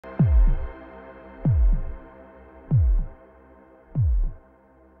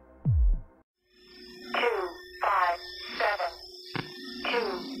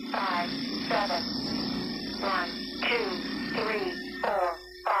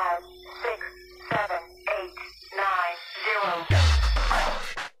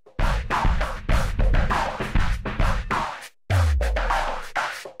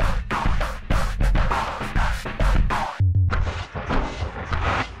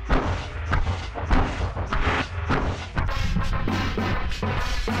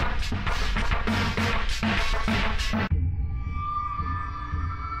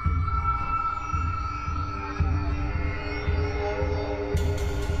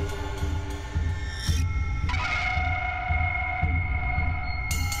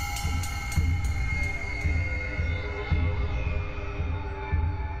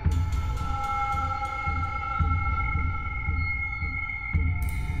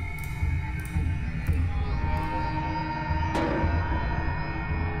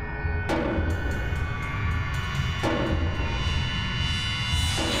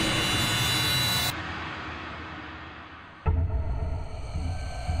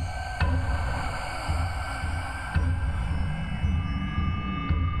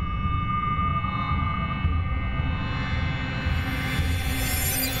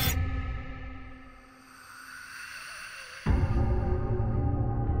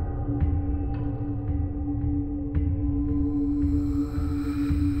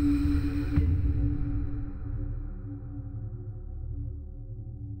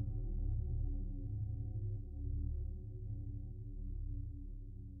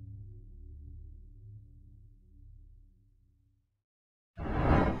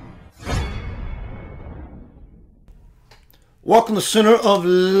Welcome to Center of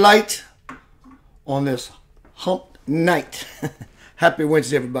Light on this hump night. Happy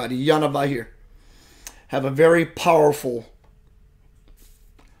Wednesday, everybody. Yanava here. Have a very powerful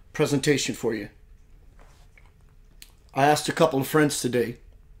presentation for you. I asked a couple of friends today,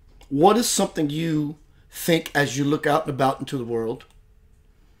 what is something you think as you look out and about into the world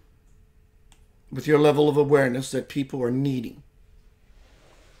with your level of awareness that people are needing?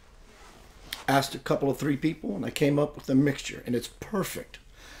 Asked a couple of three people and I came up with a mixture, and it's perfect.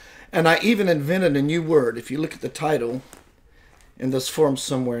 And I even invented a new word. If you look at the title in this forum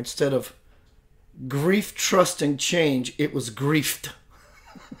somewhere, instead of grief, trust, and change, it was griefed.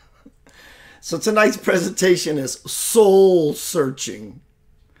 So tonight's presentation is soul searching.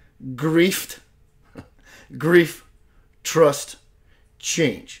 Griefed, grief, trust,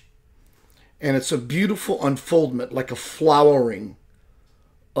 change. And it's a beautiful unfoldment, like a flowering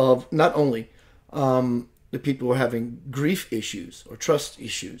of not only the people who are having grief issues or trust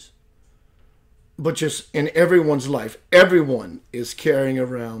issues, but just in everyone's life. Everyone is carrying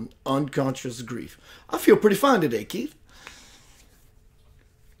around unconscious grief. I feel pretty fine today, Keith.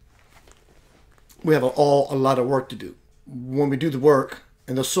 We have a lot of work to do. When we do the work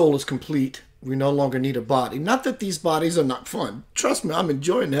and the soul is complete, we no longer need a body. Not that these bodies are not fun. Trust me, I'm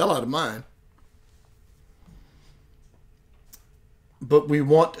enjoying the hell out of mine. But we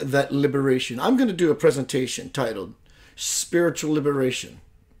want that liberation. I'm going to do a presentation titled Spiritual Liberation,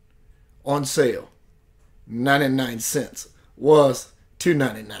 on sale, 99 cents, was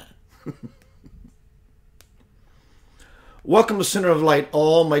 $2.99. Welcome to Center of Light,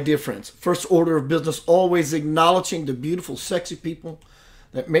 all my dear friends. First order of business, always acknowledging the beautiful, sexy people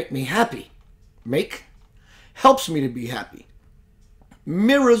that make me happy. Helps me to be happy.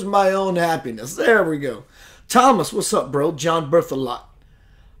 Mirrors my own happiness. There we go. Thomas, what's up, bro? John Berthelot.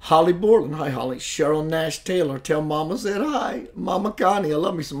 Holly Borland. Hi, Holly. Cheryl Nash Taylor. Tell Mama said hi. Mama Connie. I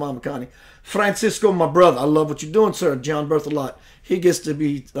love me some Mama Connie. Francisco, my brother. I love what you're doing, sir. John Berthelot. He gets to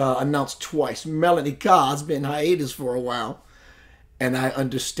be announced twice. Melanie Carr's been hiatus for a while, and I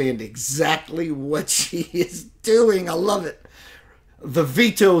understand exactly what she is doing. I love it. The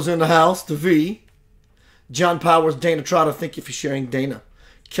Vito's in the house. The V. John Powers. Dana Trotter. Thank you for sharing, Dana.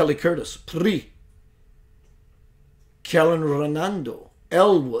 Kelly Curtis. Pri. Kellen Renando,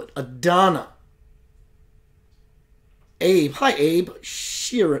 Elwood, Adana, Abe. Hi, Abe.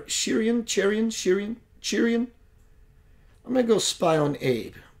 Shirian. I'm going to go spy on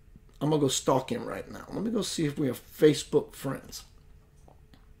Abe. I'm going to go stalk him right now. Let me go see if we are Facebook friends.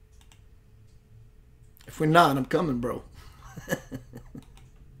 If we're not, I'm coming, bro.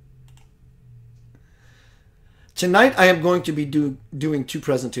 Tonight, I am going to be doing two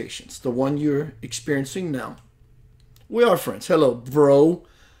presentations. The one you're experiencing now. We are friends. Hello, bro.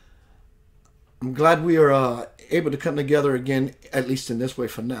 I'm glad we are able to come together again, at least in this way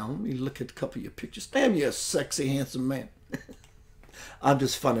for now. Let me look at a couple of your pictures. Damn, you're a sexy, handsome man. I'm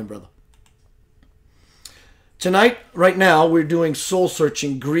just funning, brother. Tonight, right now, we're doing soul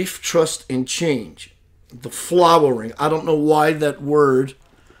searching, grief, trust, and change. The flowering. I don't know why that word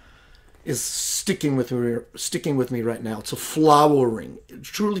is sticking with me right now. It's a flowering. It's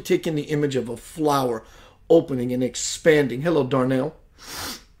truly taking the image of a flower opening and expanding. Hello, Darnell.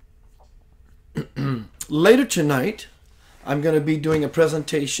 Later tonight, I'm going to be doing a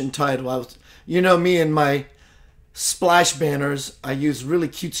presentation titled, you know me and my splash banners, I use really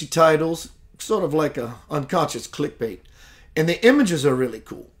cutesy titles, sort of like a unconscious clickbait. And the images are really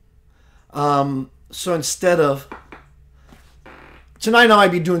cool. So instead of, tonight I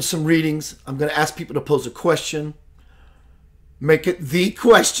might be doing some readings. I'm going to ask people to pose a question. Make it the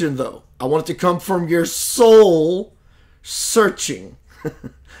question, though. I want it to come from your soul searching.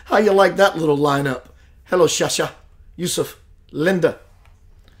 How you like that little lineup? Hello, Shasha, Yusuf, Linda.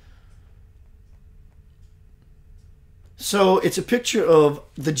 So it's a picture of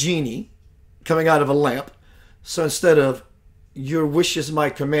the genie coming out of a lamp. So instead of your wish is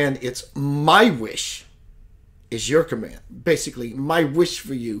my command, it's my wish is your command. Basically, my wish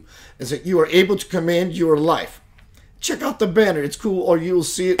for you is that you are able to command your life. Check out the banner. It's cool, or you'll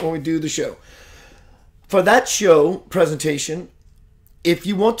see it when we do the show. For that show presentation, if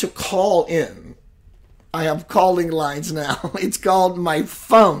you want to call in, I have calling lines now. It's called my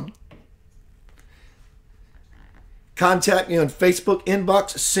phone. Contact me on Facebook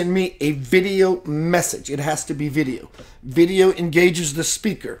inbox. Send me a video message. It has to be video. Video engages the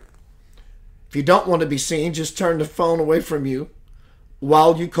speaker. If you don't want to be seen, just turn the phone away from you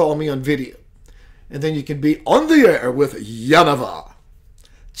while you call me on video. And then you can be on the air with Yanava.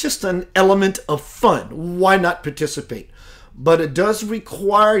 Just an element of fun. Why not participate? But it does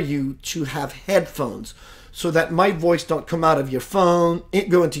require you to have headphones so that my voice don't come out of your phone, it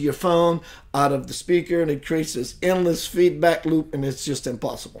go into your phone, out of the speaker, and it creates this endless feedback loop, and it's just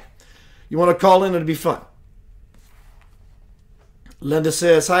impossible. You want to call in, it'll be fun. Linda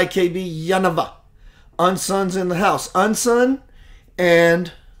says, hi, KB Yanava. Unson's in the house. Unson,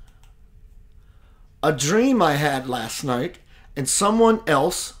 and a dream I had last night, and someone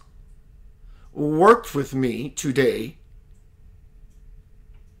else worked with me today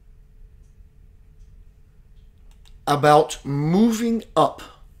about moving up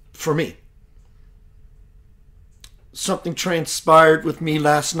for me. Something transpired with me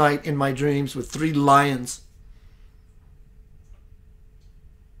last night in my dreams with 3 lions.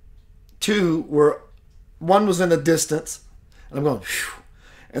 1 was in the distance, and I'm going, phew.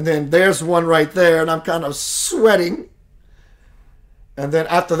 And then there's one right there, and I'm kind of sweating. And then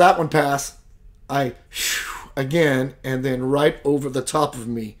after that one passed, I phew, again, and then right over the top of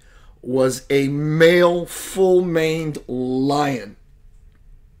me was a male full-maned lion.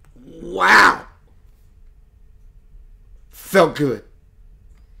 Wow. Felt good.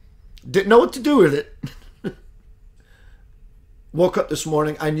 Didn't know what to do with it. Woke up this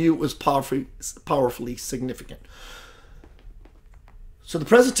morning, I knew it was powerfully significant. So the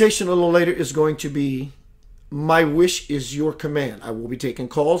presentation a little later is going to be, my wish is your command. I will be taking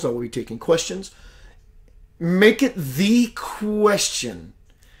calls, I will be taking questions. Make it the question.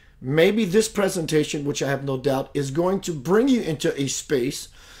 Maybe this presentation, which I have no doubt, is going to bring you into a space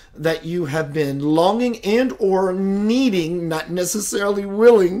that you have been longing and or needing, not necessarily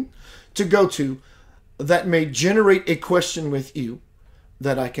willing to go to, that may generate a question with you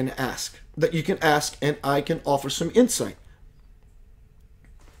that I can ask, that you can ask, and I can offer some insight.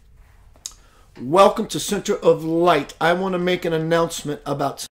 Welcome to Center of Light. I want to make an announcement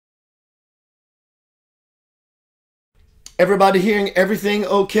about everybody hearing everything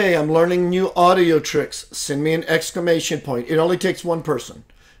okay. I'm learning new audio tricks. Send me an exclamation point. It only takes one person.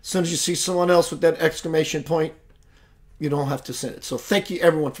 As soon as you see someone else with that exclamation point, you don't have to send it. So thank you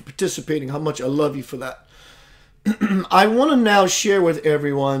everyone for participating. How much I love you for that. I want to now share with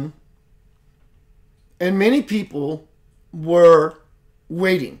everyone, and many people were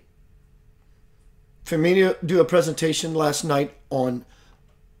waiting for me to do a presentation last night on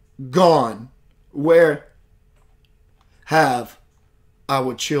Gone. Where have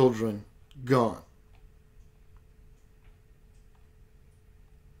our children gone?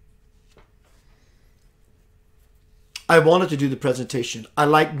 I wanted to do the presentation. I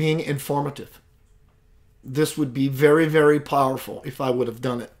like being informative. This would be very, very powerful if I would have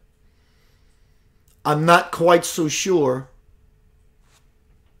done it. I'm not quite so sure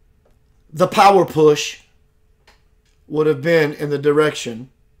the power push would have been in the direction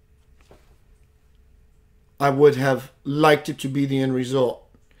I would have liked it to be the end result.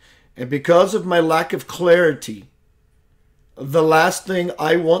 And because of my lack of clarity, the last thing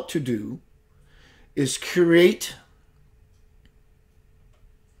I want to do is create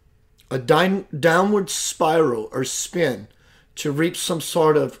a downward spiral or spin to reap some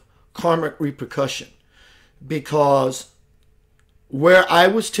sort of karmic repercussion. Because where I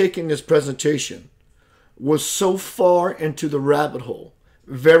was taking this presentation was so far into the rabbit hole,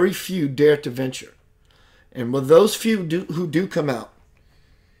 very few dare to venture. And with those few who do come out,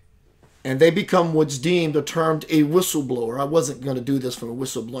 and they become what's deemed or termed a whistleblower. I wasn't going to do this from a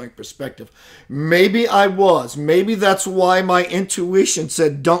whistleblowing perspective. Maybe I was. Maybe that's why my intuition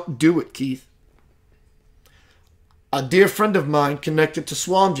said, don't do it, Keith. A dear friend of mine connected to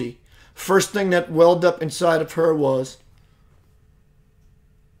Swamji, first thing that welled up inside of her was,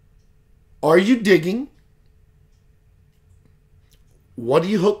 are you digging? What do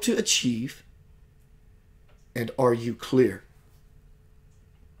you hope to achieve? And are you clear?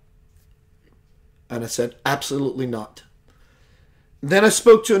 And I said, absolutely not. Then I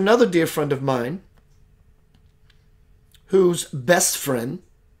spoke to another dear friend of mine whose best friend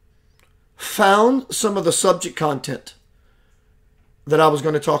found some of the subject content that I was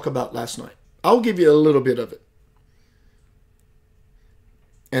going to talk about last night. I'll give you a little bit of it.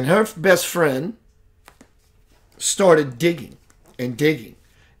 And her best friend started digging and digging.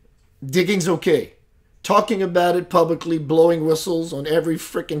 Digging's okay. Talking about it publicly, blowing whistles on every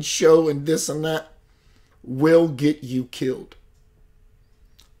freaking show and this and that will get you killed.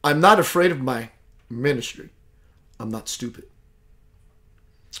 I'm not afraid of my ministry. I'm not stupid.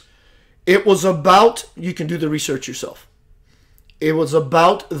 It was about, you can do the research yourself. It was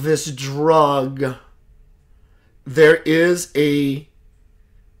about this drug. There is a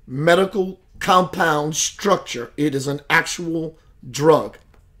medical compound structure. It is an actual drug.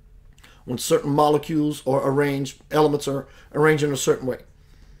 When certain molecules or elements are arranged in a certain way.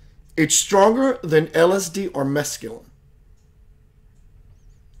 It's stronger than LSD or mescaline.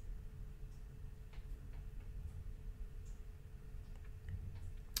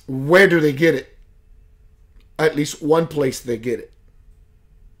 Where do they get it? At least one place they get it.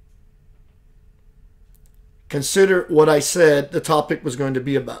 Consider what I said the topic was going to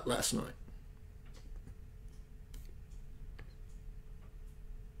be about last night.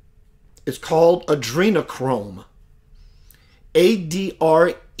 It's called adrenochrome.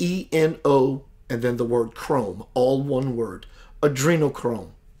 ADRENO, and then the word chrome, all one word.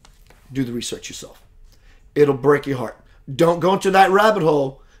 Adrenochrome. Do the research yourself. It'll break your heart. Don't go into that rabbit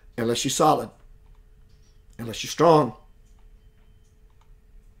hole unless you're solid, unless you're strong.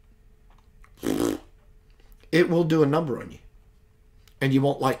 It will do a number on you, and you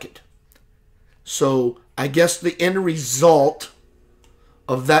won't like it. So I guess the end result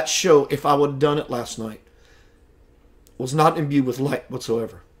of that show, if I would have done it last night, was not imbued with light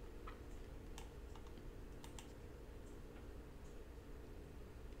whatsoever.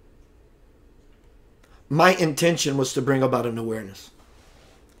 My intention was to bring about an awareness.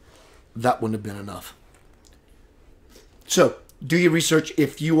 That wouldn't have been enough. So, do your research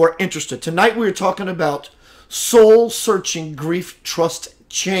if you are interested. Tonight we're talking about soul-searching grief, trust,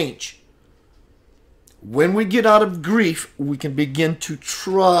 change. When we get out of grief, we can begin to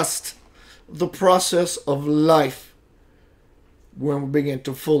trust the process of life. When we begin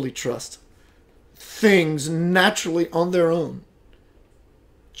to fully trust, things naturally on their own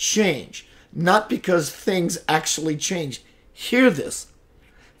change. Not because things actually change. Hear this.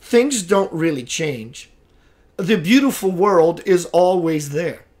 Things don't really change. The beautiful world is always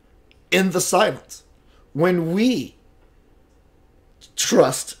there in the silence. When we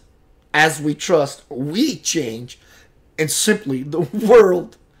trust, as we trust, we change, and simply the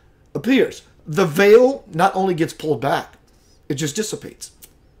world appears. The veil not only gets pulled back, it just dissipates.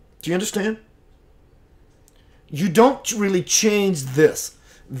 Do you understand? You don't really change this.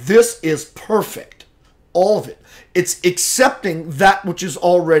 This is perfect. All of it. It's accepting that which is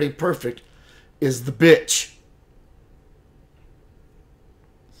already perfect is the bitch.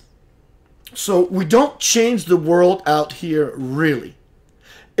 So we don't change the world out here, really.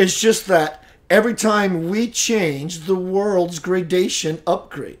 It's just that every time we change, the world's gradation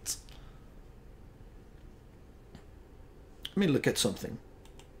upgrades. Let me look at something.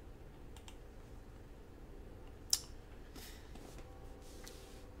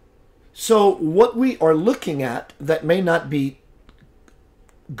 So what we are looking at that may not be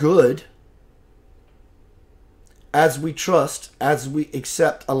good, as we trust, as we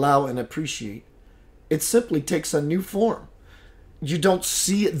accept, allow, and appreciate, it simply takes a new form. You don't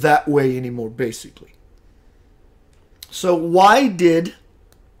see it that way anymore, basically. So why did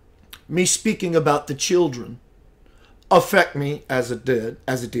me speaking about the children affect me as it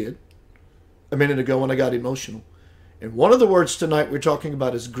did a minute ago when I got emotional? And one of the words tonight we're talking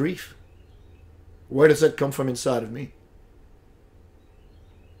about is grief. Where does that come from inside of me?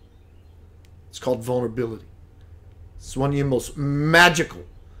 It's called vulnerability. It's one of your most magical,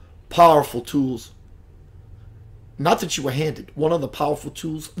 powerful tools. Not that you were handed, one of the powerful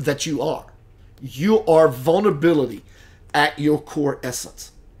tools that you are. You are vulnerability at your core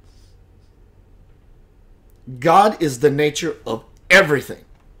essence. God is the nature of everything.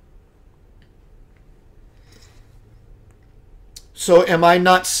 So am I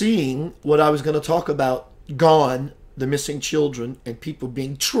not seeing what I was going to talk about? Gone, the missing children, and people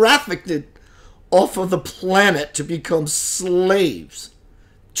being trafficked off of the planet to become slaves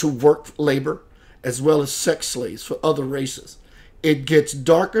to work labor, as well as sex slaves for other races. It gets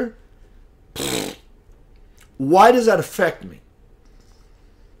darker. Why does that affect me?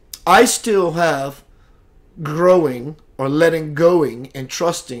 I still have growing or letting going and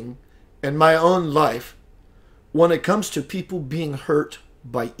trusting in my own life when it comes to people being hurt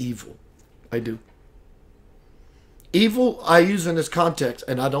by evil. I do. Evil I use in this context,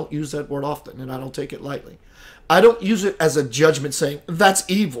 and I don't use that word often, and I don't take it lightly. I don't use it as a judgment saying, that's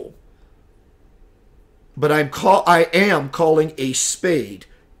evil. But I am calling a spade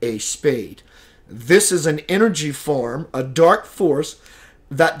a spade. This is an energy form, a dark force,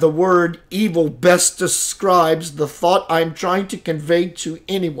 that the word evil best describes the thought I'm trying to convey to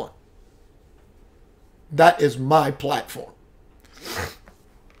anyone. That is my platform.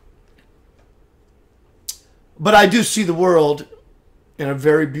 But I do see the world in a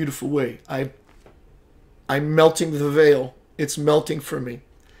very beautiful way. I'm melting the veil. It's melting for me.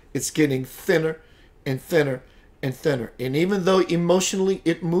 It's getting thinner and thinner and thinner. And even though emotionally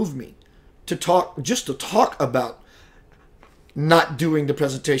it moved me to talk about not doing the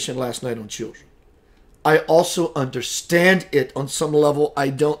presentation last night on children, I also understand it on some level. I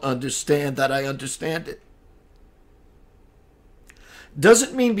don't understand that I understand it.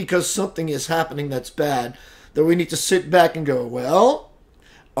 Doesn't mean because something is happening that's bad that we need to sit back and go, well,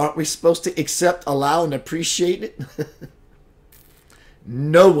 aren't we supposed to accept, allow, and appreciate it?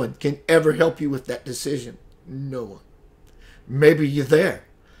 No one can ever help you with that decision. No one. Maybe you're there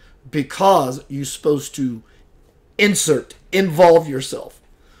because you're supposed to involve yourself.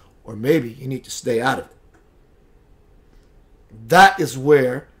 Or maybe you need to stay out of it. That is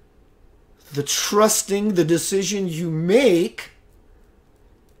where the trusting the decision you make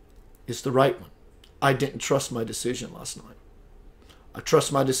is the right one. I didn't trust my decision last night. I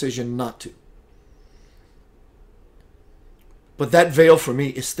trust my decision not to. But that veil for me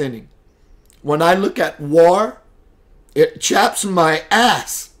is thinning. When I look at war, it chaps my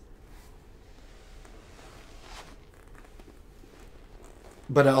ass.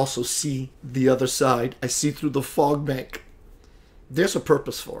 But I also see the other side. I see through the fog bank. There's a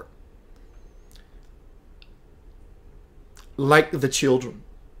purpose for it. Like the children.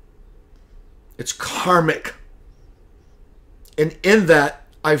 It's karmic. And in that,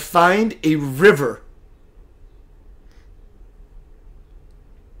 I find a river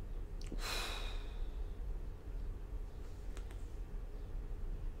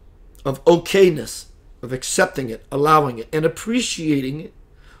of okayness, of accepting it, allowing it, and appreciating it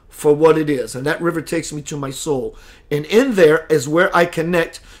for what it is. And that river takes me to my soul. And in there is where I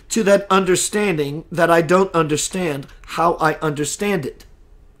connect to that understanding that I don't understand how I understand it.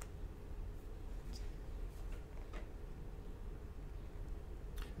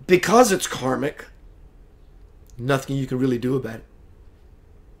 Because it's karmic, nothing you can really do about it.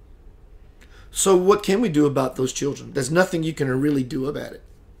 So what can we do about those children? There's nothing you can really do about it.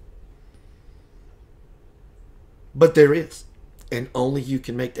 But there is. And only you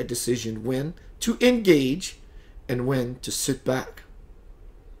can make that decision when to engage and when to sit back.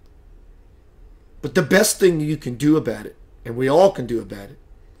 But the best thing you can do about it, and we all can do about it,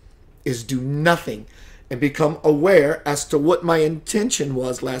 is do nothing and become aware as to what my intention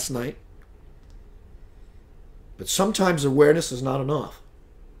was last night. But sometimes awareness is not enough.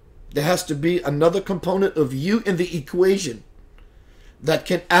 There has to be another component of you in the equation that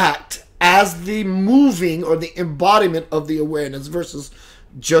can act as the moving or the embodiment of the awareness versus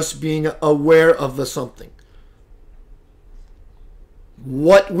just being aware of the something.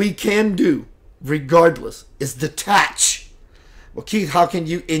 What we can do, regardless, is detach. Well, Keith, how can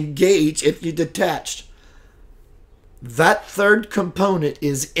you engage if you're detached? That third component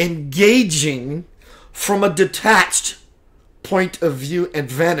is engaging from a detached point of view and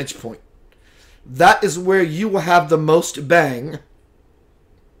vantage point. That is where you will have the most bang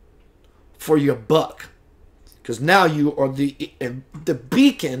for your buck. Because now you are the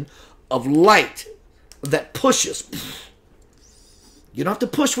beacon of light that pushes. You don't have to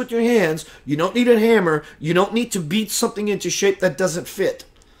push with your hands. You don't need a hammer. You don't need to beat something into shape that doesn't fit.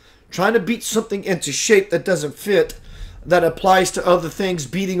 Trying to beat something into shape that doesn't fit, that applies to other things,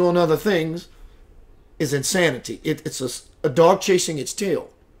 beating on other things, is insanity. It's a dog chasing its tail.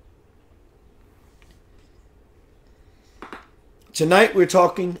 Tonight we're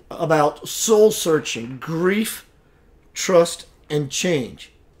talking about soul searching, grief, trust, and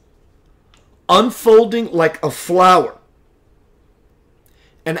change. Unfolding like a flower.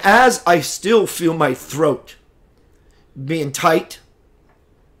 And as I still feel my throat being tight,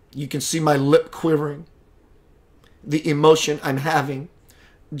 you can see my lip quivering, the emotion I'm having,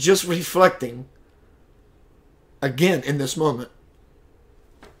 just reflecting again in this moment.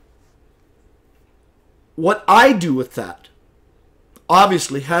 What I do with that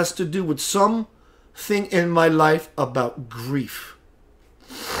obviously has to do with something in my life about grief.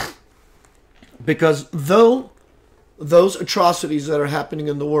 Because though those atrocities that are happening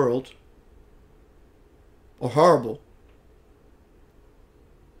in the world are horrible,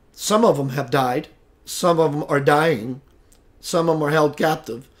 some of them have died, some of them are dying, some of them are held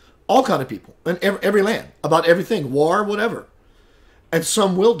captive, all kind of people in every land, about everything, war, whatever. And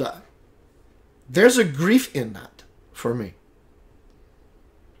some will die. There's a grief in that for me.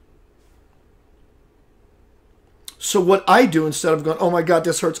 So what I do, instead of going, oh my God,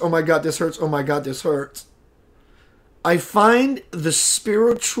 this hurts, oh my God, this hurts, oh my God, this hurts, I find the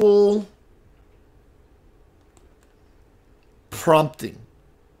spiritual prompting,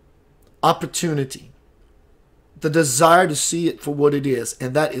 opportunity, the desire to see it for what it is.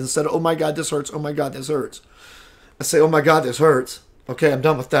 And that is, instead of, oh my God, this hurts, oh my God, this hurts, I say, oh my God, this hurts. Okay, I'm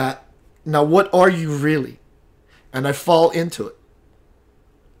done with that. Now, what are you really? And I fall into it.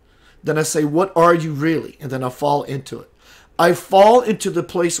 Then I say, what are you really? And then I fall into it. I fall into the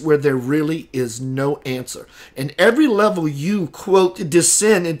place where there really is no answer. And every level you, quote,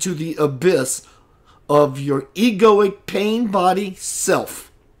 descend into the abyss of your egoic pain body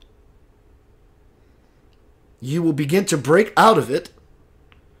self. You will begin to break out of it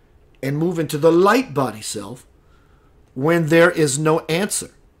and move into the light body self when there is no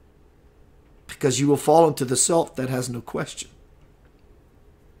answer. Because you will fall into the self that has no question.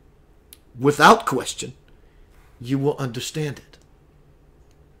 Without question, you will understand it.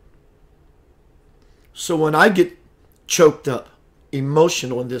 So when I get choked up,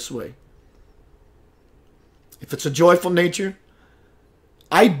 emotional in this way, if it's a joyful nature,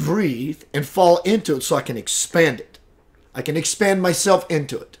 I breathe and fall into it so I can expand it. I can expand myself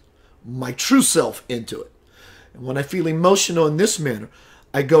into it, my true self into it. And when I feel emotional in this manner,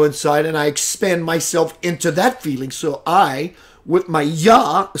 I go inside and I expand myself into that feeling. So I, with my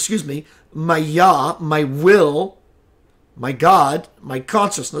my will, my God, my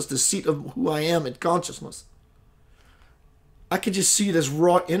consciousness, the seat of who I am in consciousness, I can just see it as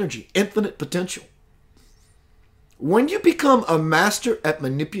raw energy, infinite potential. When you become a master at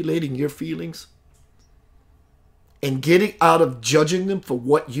manipulating your feelings and getting out of judging them for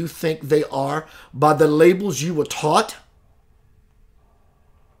what you think they are by the labels you were taught,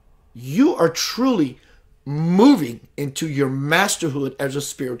 you are truly moving into your masterhood as a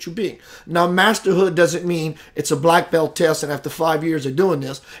spiritual being. Now, masterhood doesn't mean it's a black belt test and after 5 years of doing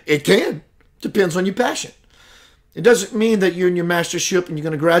this, it can. Depends on your passion. It doesn't mean that you're in your mastership and you're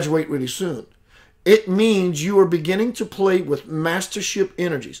going to graduate really soon. It means you are beginning to play with mastership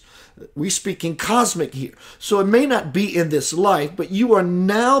energies. We speak in cosmic here. So it may not be in this life, but you are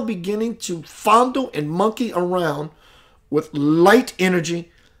now beginning to fondle and monkey around with light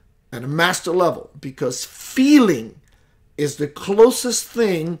energy at a master level, because feeling is the closest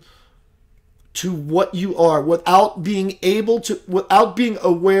thing to what you are without being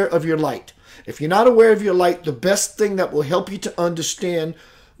aware of your light. If you're not aware of your light, the best thing that will help you to understand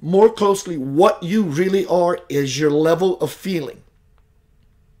more closely what you really are is your level of feeling.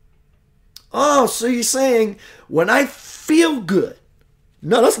 Oh, so you're saying when I feel good.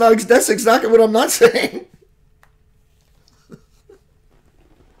 No, that's exactly what I'm not saying.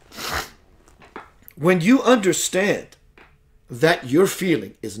 When you understand that your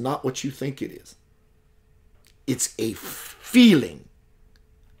feeling is not what you think it is, it's a feeling.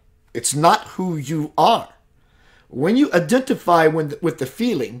 It's not who you are. When you identify with the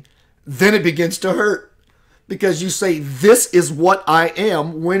feeling, then it begins to hurt, because you say, this is what I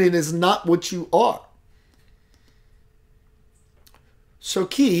am, when it is not what you are. So,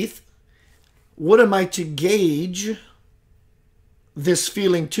 Keith, what am I to gauge this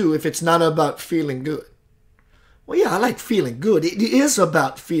feeling to if it's not about feeling good? Well, yeah, I like feeling good. It is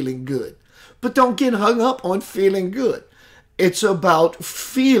about feeling good. But don't get hung up on feeling good. It's about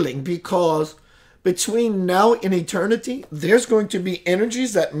feeling, because between now and eternity, there's going to be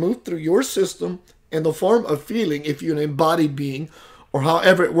energies that move through your system in the form of feeling if you're an embodied being, or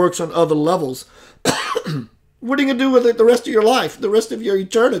however it works on other levels. What are you going to do with it the rest of your life, the rest of your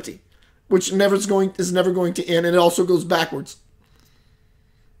eternity, which is never going to end, and it also goes backwards?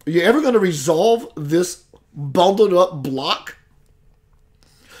 Are you ever going to resolve this bundled up block?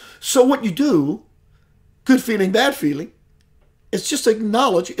 So what you do, good feeling, bad feeling, it's just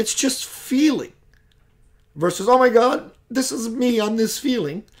acknowledge it's just feeling. Versus, oh my God, this is me, I'm this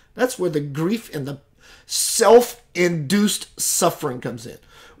feeling. That's where the grief and the self-induced suffering comes in.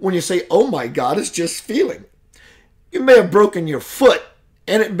 When you say, oh my God, it's just feeling. You may have broken your foot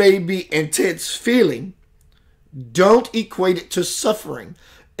and it may be intense feeling. Don't equate it to suffering,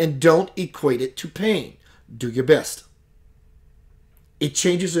 and don't equate it to pain. Do your best. It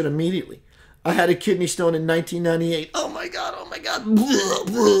changes it immediately. I had a kidney stone in 1998. Oh my God.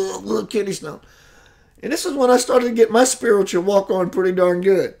 Kidney stone. And this is when I started to get my spiritual walk on pretty darn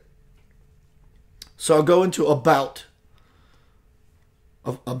good. So I'll go into a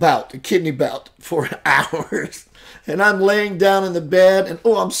kidney bout for hours. And I'm laying down in the bed and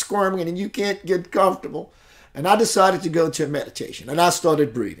I'm squirming and you can't get comfortable. And I decided to go to meditation, and I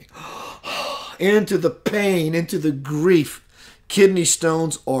started breathing into the pain, into the grief. Kidney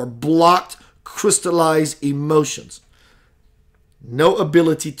stones are blocked, crystallized emotions. No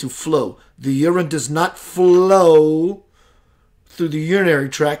ability to flow. The urine does not flow through the urinary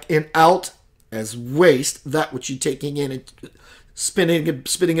tract and out as waste, that which you're taking in and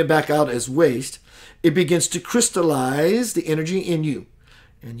spitting it back out as waste. It begins to crystallize the energy in you.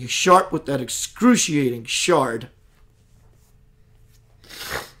 And you sharp with that excruciating shard.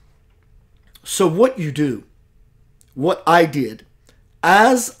 So what you do, what I did,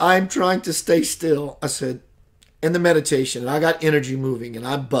 as I'm trying to stay still, I said, in the meditation, and I got energy moving, and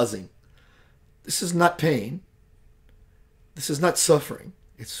I'm buzzing. This is not pain. This is not suffering.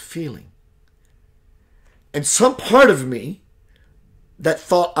 It's feeling. And some part of me that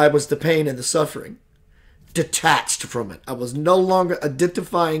thought I was the pain and the suffering detached from it. I was no longer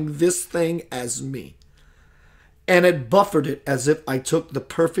identifying this thing as me. And it buffered it as if I took the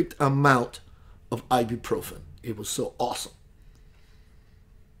perfect amount of ibuprofen. It was so awesome.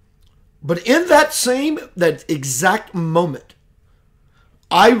 But in that exact moment,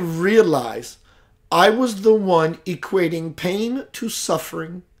 I realized I was the one equating pain to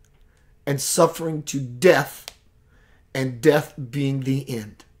suffering and suffering to death, and death being the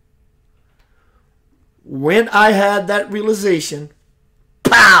end. When I had that realization,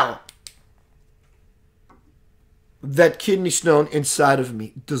 pow! That kidney stone inside of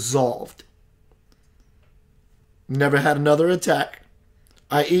me dissolved. Never had another attack.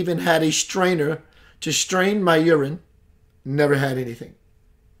 I even had a strainer to strain my urine. Never had anything.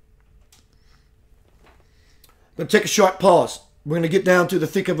 I'm going to take a short pause. We're going to get down to the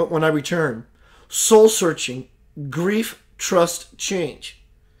thick of it when I return. Soul searching, grief, trust, change.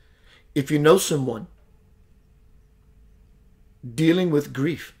 If you know someone dealing with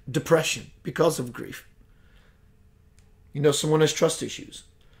grief, depression because of grief, you know someone has trust issues,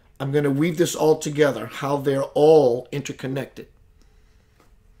 I'm going to weave this all together, how they're all interconnected.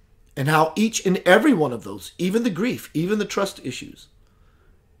 And how each and every one of those, even the grief, even the trust issues,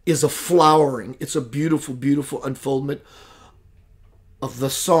 is a flowering. It's a beautiful, beautiful unfoldment of the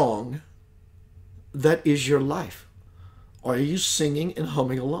song that is your life. Are you singing and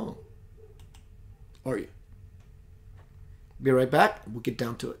humming along? Are you? Be right back. We'll get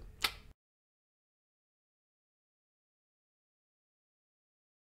down to it.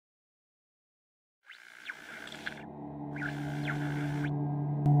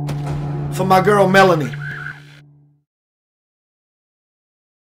 For my girl Melanie.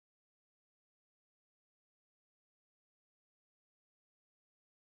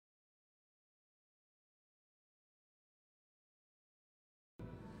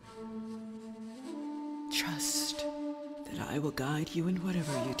 Trust that I will guide you in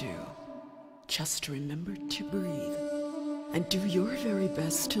whatever you do. Just remember to breathe and do your very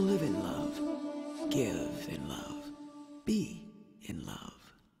best to live in love, give in love, be in love.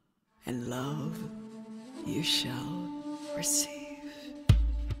 And love you shall receive.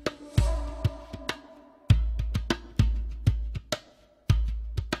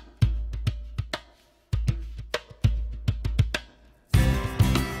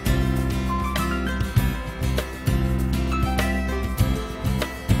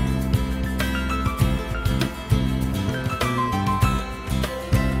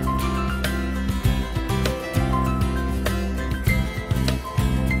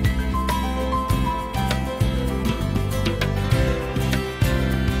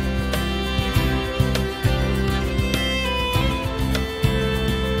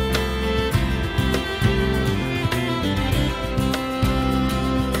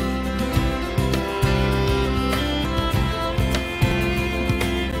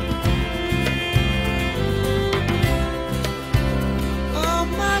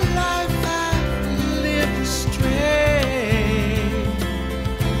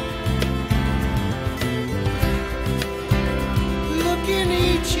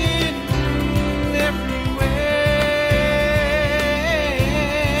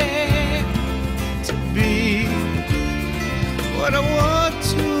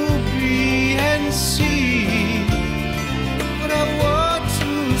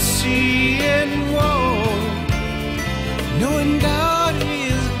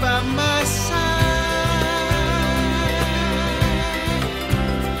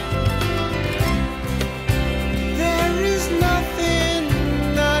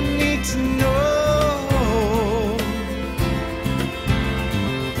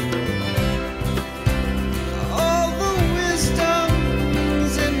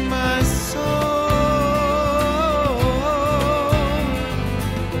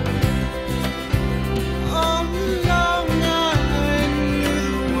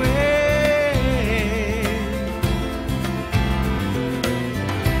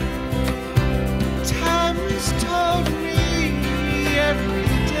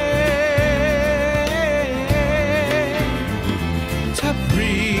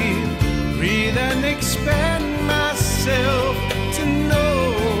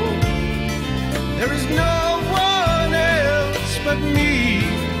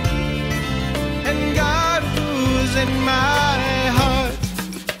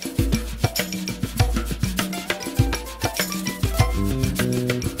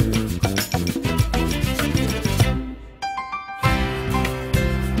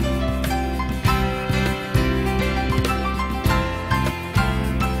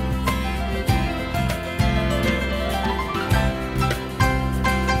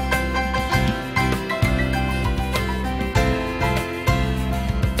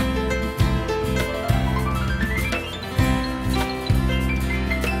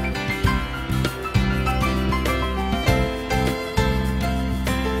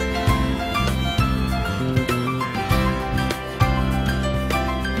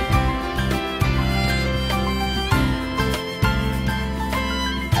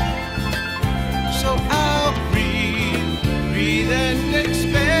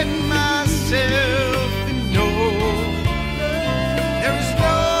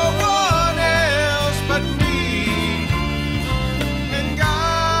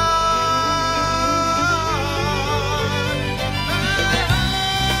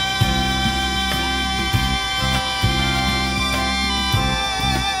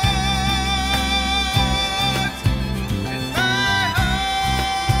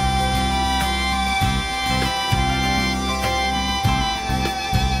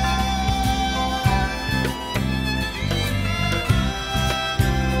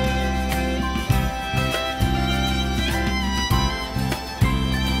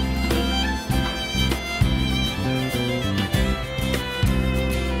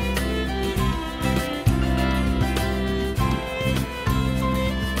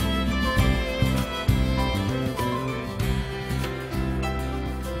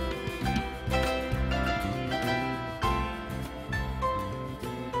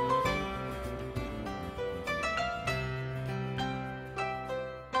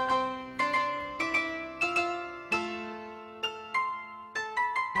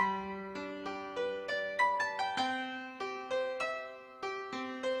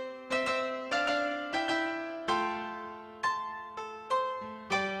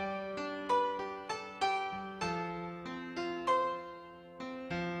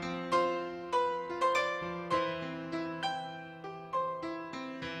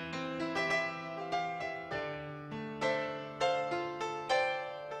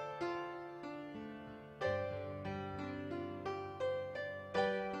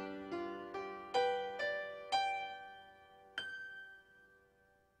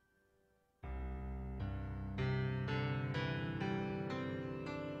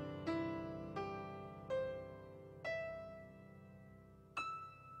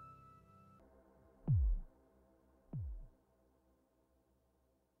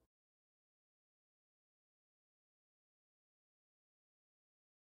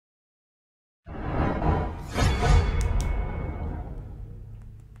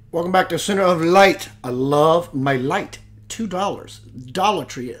 Welcome back to Center of Light. I love my light. $2. Dollar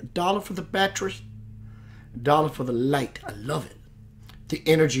Tree. $1 for the battery. $1 for the light. I love it. The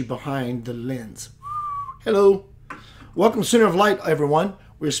energy behind the lens. Hello. Welcome to Center of Light, everyone.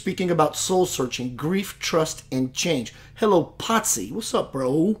 We're speaking about soul searching, grief, trust, and change. Hello, Potsy. What's up,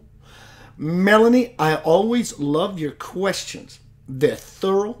 bro? Melanie, I always love your questions. They're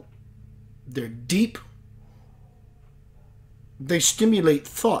thorough. They're deep. They stimulate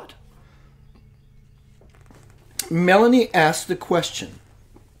thought. Melanie asked the question.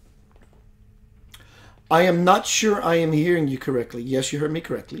 I am not sure I am hearing you correctly. Yes, you heard me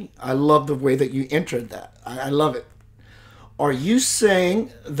correctly. I love the way that you entered that. I love it. Are you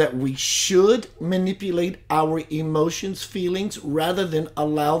saying that we should manipulate our emotions, feelings, rather than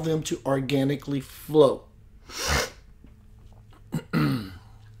allow them to organically flow?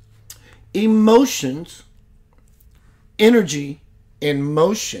 Emotions, energy, and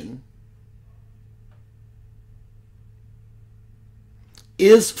motion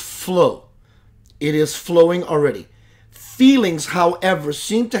is flow. It is flowing already. Feelings, however,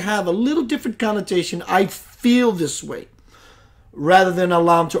 seem to have a little different connotation. I feel this way, rather than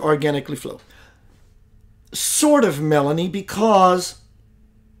allow them to organically flow. Sort of, Melanie, because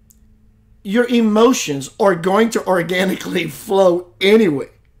your emotions are going to organically flow anyway.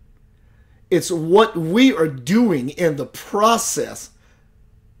 It's what we are doing in the process,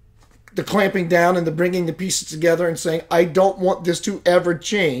 the clamping down and the bringing the pieces together and saying, I don't want this to ever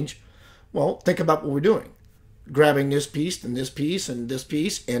change. Well, think about what we're doing. Grabbing this piece and this piece and this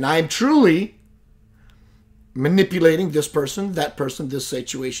piece, and I'm truly manipulating this person, this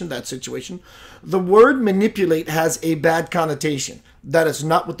situation, that situation. The word manipulate has a bad connotation. That is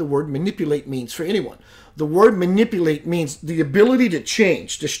not what the word manipulate means for anyone. The word manipulate means the ability to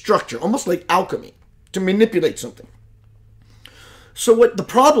change the structure, almost like alchemy, to manipulate something. So what the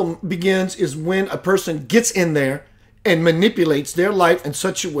problem begins is when a person gets in there and manipulates their life in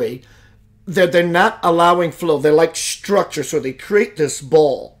such a way that they're not allowing flow. They like structure, so they create this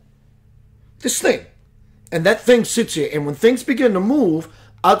ball, this thing. And that thing sits here. And when things begin to move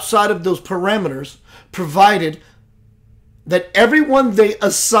outside of those parameters, provided that everyone they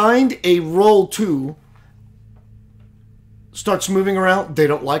assigned a role to starts moving around, they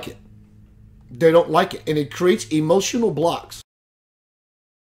don't like it. They don't like it. And it creates emotional blocks.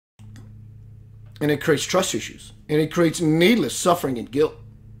 And it creates trust issues. And it creates needless suffering and guilt.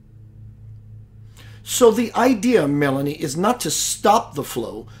 So the idea, Melanie, is not to stop the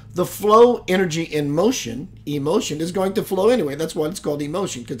flow. The flow, energy, and motion, emotion, is going to flow anyway. That's why it's called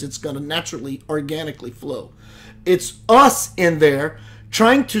emotion, because it's going to naturally, organically flow. It's us in there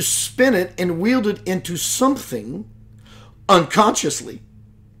trying to spin it and wield it into something unconsciously.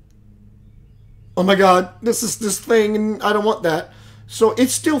 Oh my God, this is this thing, and I don't want that. So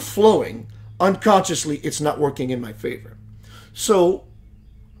it's still flowing. Unconsciously, it's not working in my favor. So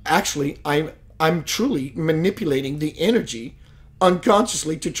actually, I'm truly manipulating the energy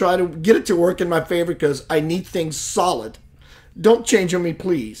unconsciously to try to get it to work in my favor because I need things solid. Don't change on me,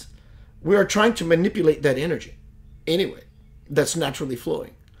 please. We are trying to manipulate that energy anyway. That's naturally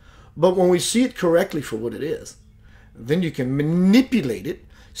flowing. But when we see it correctly for what it is, then you can manipulate it,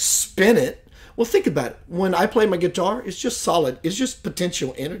 spin it. Well, think about it. When I play my guitar, it's just solid. It's just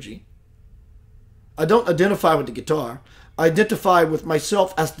potential energy. I don't identify with the guitar. I identify with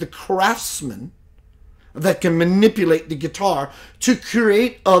myself as the craftsman that can manipulate the guitar to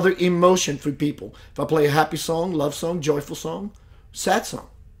create other emotion for people. If I play a happy song, love song, joyful song, sad song,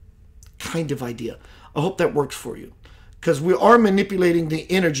 kind of idea. I hope that works for you, because we are manipulating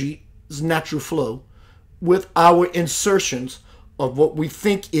the energy's natural flow with our insertions of what we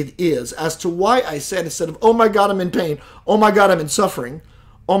think it is. As to why I said, instead of, oh my God, I'm in pain, oh my God, I'm in suffering,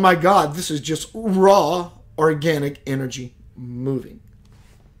 oh my God, this is just raw, organic energy moving.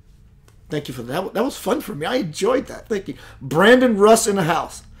 Thank you for that. That was fun for me. I enjoyed that. Thank you. Brandon Russ in the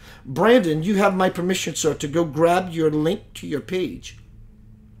house. Brandon, you have my permission, sir, to go grab your link to your page,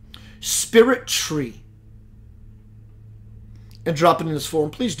 Spirit Tree, and drop it in this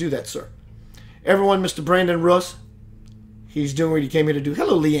forum. Please do that, sir. Everyone, Mr. Brandon Russ, he's doing what he came here to do.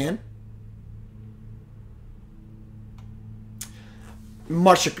 Hello, Leanne.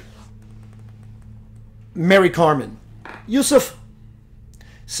 Marsha, Mary Carmen. Yusuf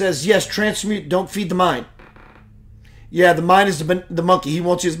says, yes, transmute, don't feed the mind. Yeah, the mind is the monkey. He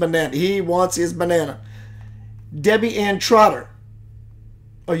wants his banana. He wants his banana. Debbie Ann Trotter.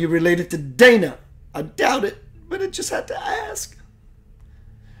 Are you related to Dana? I doubt it, but I just had to ask.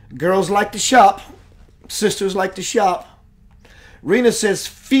 Girls like to shop. Sisters like to shop. Rena says,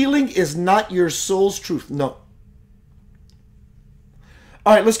 feeling is not your soul's truth. No.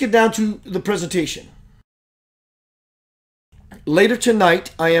 All right, let's get down to the presentation. Later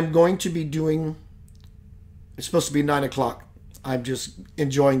tonight, I am going to be doing, it's supposed to be 9 o'clock. I'm just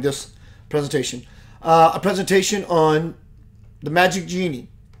enjoying this presentation. A presentation on the Magic Genie.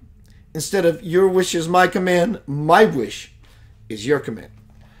 Instead of your wish is my command, my wish is your command.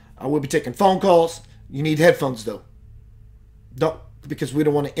 I will be taking phone calls. You need headphones though. Don't, because we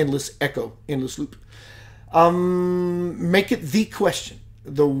don't want an endless echo, endless loop. Make it the question.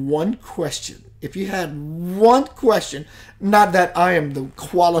 The one question. If you had one question, not that I am the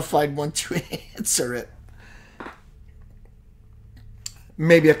qualified one to answer it.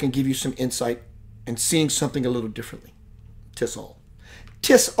 Maybe I can give you some insight and seeing something a little differently. Tis all.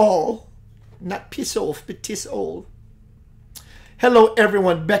 Tis all. Not piss off, but tis all. Hello,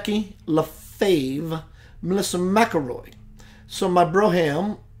 everyone. Becky LaFave, Melissa McElroy. So my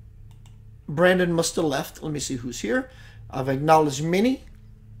broham, Brandon must have left. Let me see who's here. I've acknowledged many.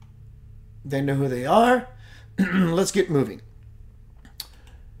 They know who they are. Let's get moving.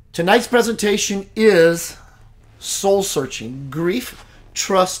 Tonight's presentation is Soul Searching, Grief,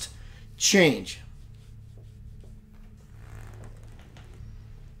 Trust, Change.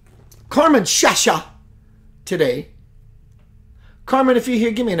 Carmen Shasha today. Carmen, if you're here,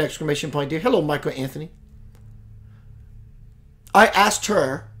 give me an exclamation point, dear. Hello, Michael Anthony. I asked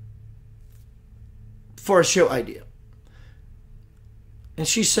her for a show idea. And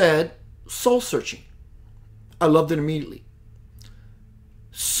she said, soul searching. I loved it immediately.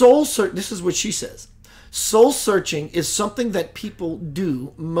 Soul search, this is what she says. Soul searching is something that people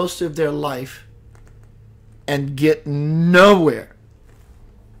do most of their life and get nowhere.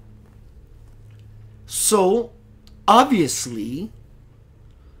 So, obviously,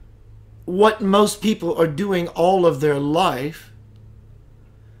 what most people are doing all of their life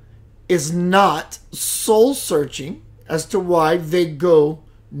is not soul searching as to why they go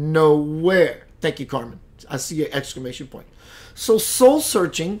nowhere. Thank you, Carmen. I see your exclamation point. So soul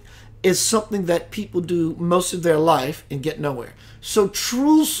searching is something that people do most of their life and get nowhere. So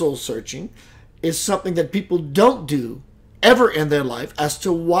true soul searching is something that people don't do ever in their life as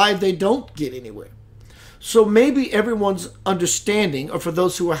to why they don't get anywhere. So maybe everyone's understanding, or for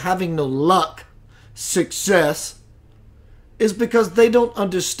those who are having no luck, success, is because they don't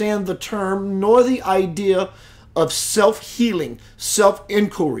understand the term nor the idea of self-healing,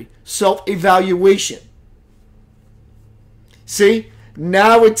 self-inquiry, self-evaluation. See,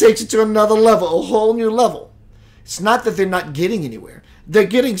 now it takes it to another level, a whole new level. It's not that they're not getting anywhere. They're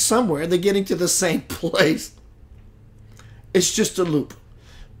getting somewhere. They're getting to the same place. It's just a loop.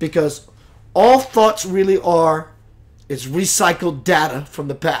 Because all thoughts really are is recycled data from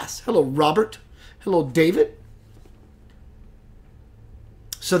the past. Hello, Robert. Hello, David.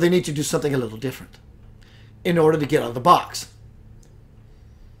 So they need to do something a little different in order to get out of the box.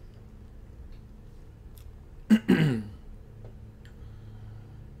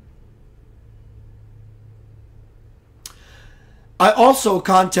 I also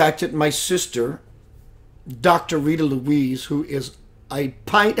contacted my sister, Dr. Rita Louise, who is a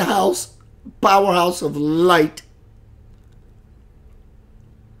pint house, powerhouse of light.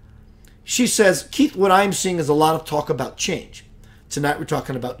 She says, Keith, what I'm seeing is a lot of talk about change. Tonight we're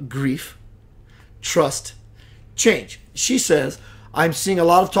talking about grief, trust, change. She says, I'm seeing a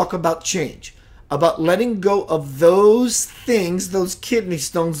lot of talk about change, about letting go of those things, those kidney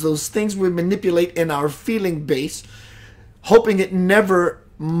stones, those things we manipulate in our feeling base, hoping it never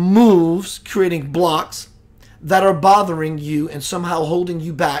moves, creating blocks that are bothering you and somehow holding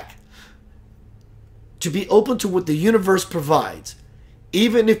you back, to be open to what the universe provides,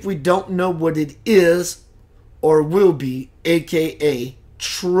 even if we don't know what it is or will be, aka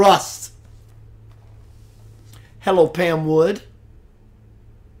trust. Hello, Pam Wood.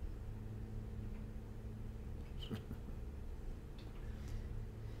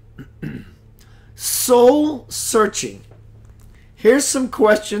 Soul searching. Here's some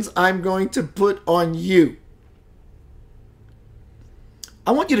questions I'm going to put on you.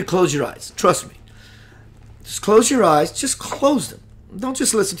 I want you to close your eyes. Trust me. Just close your eyes. Just close them. Don't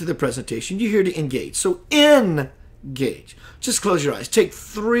just listen to the presentation. You're here to engage. So engage. Just close your eyes. Take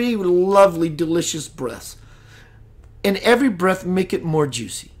 3 lovely, delicious breaths. And every breath, make it more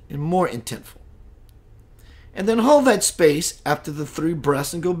juicy and more intentful. And then hold that space after the 3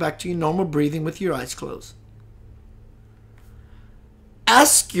 breaths and go back to your normal breathing with your eyes closed.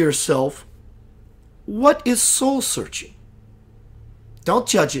 Ask yourself, what is soul searching? Don't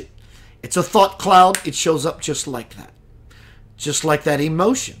judge it. It's a thought cloud. It shows up just like that. Just like that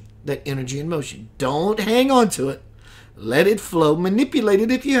emotion, that energy in motion. Don't hang on to it. Let it flow. Manipulate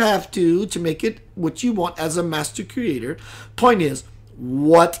it if you have to make it what you want as a master creator. Point is,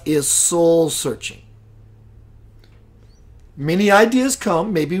 What is soul searching? Many ideas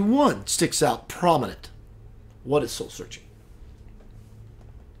come, maybe one sticks out prominent. What is soul searching?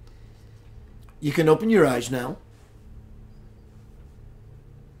 You can open your eyes now.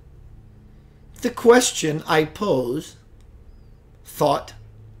 The question I pose, thought,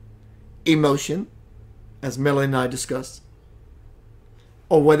 emotion, as Melanie and I discussed,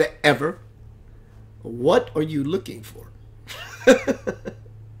 or whatever, what are you looking for?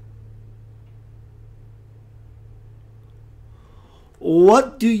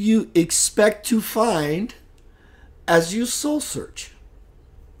 What do you expect to find as you soul search?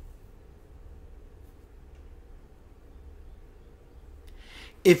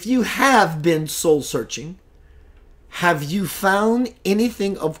 If you have been soul searching, have you found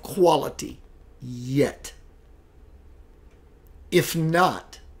anything of quality yet? If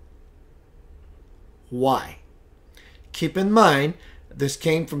not, why? Keep in mind, this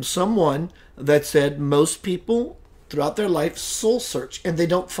came from someone that said most people throughout their life soul search and they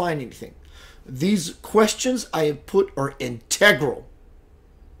don't find anything. These questions I have put are integral.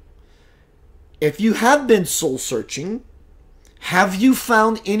 If you have been soul searching, have you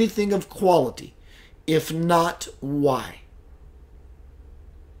found anything of quality? If not, why?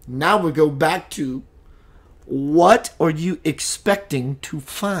 Now we go back to, what are you expecting to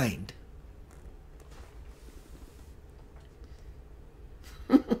find?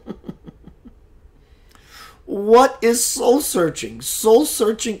 What is soul searching? Soul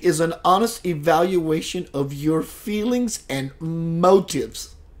searching is an honest evaluation of your feelings and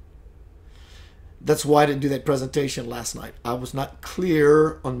motives. That's why I didn't do that presentation last night. I was not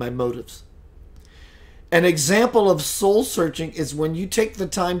clear on my motives. An example of soul searching is when you take the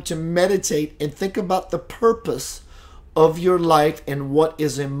time to meditate and think about the purpose of your life and what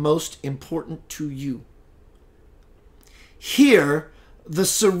is most important to you. Here, the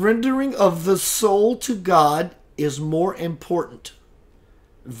surrendering of the soul to God is more important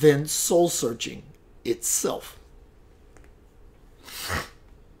than soul searching itself.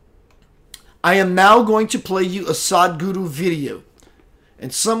 I am now going to play you a Sadhguru video.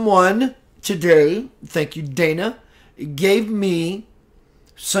 And someone today, thank you Dana, gave me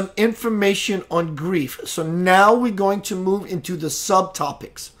some information on grief. So now we're going to move into the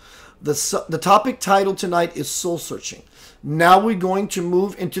subtopics. The topic title tonight is soul searching. Now we're going to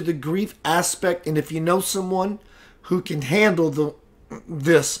move into the grief aspect. And if you know someone who can handle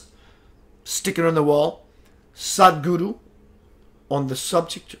this, stick it on the wall. Sadhguru on the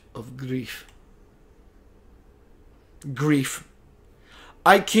subject of grief. Grief.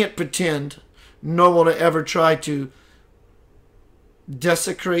 I can't pretend, nor will I ever try to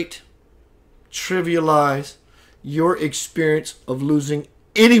desecrate, trivialize your experience of losing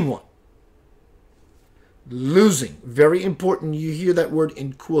anyone. Losing. Very important. You hear that word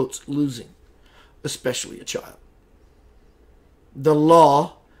in quotes, losing. Especially a child. The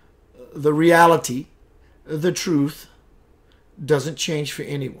law, the reality, the truth doesn't change for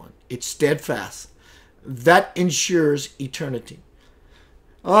anyone. It's steadfast. That ensures eternity.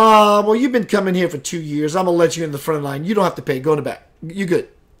 Well, you've been coming here for 2 years. I'm going to let you in the front line. You don't have to pay. Go in the back. You good.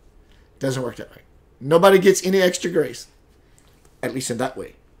 Doesn't work that way. Nobody gets any extra grace. At least in that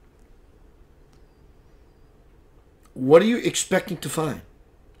way. What are you expecting to find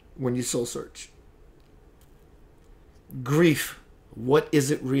when you soul search? Grief. What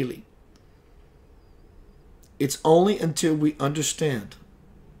is it really? It's only until we understand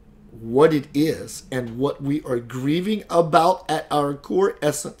what it is and what we are grieving about at our core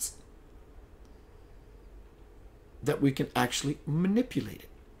essence that we can actually manipulate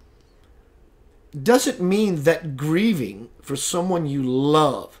it. Doesn't mean that grieving for someone you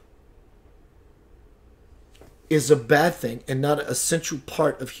love is a bad thing and not an essential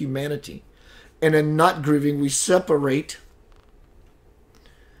part of humanity. And in not grieving, we separate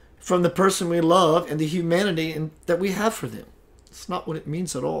from the person we love and the humanity that we have for them. It's not what it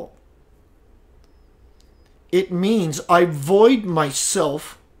means at all. It means I void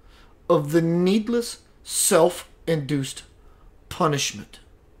myself of the needless self-induced punishment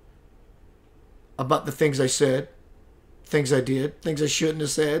about the things I said, things I did, things I shouldn't have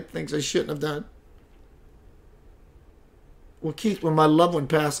said, things I shouldn't have done. Well, Keith, when my loved one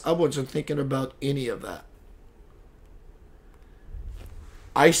passed, I wasn't thinking about any of that.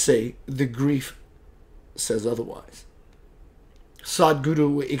 I say the grief says otherwise.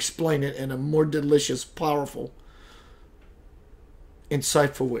 Sadhguru will explain it in a more delicious, powerful,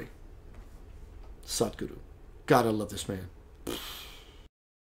 insightful way. Sadhguru. God, I love this man.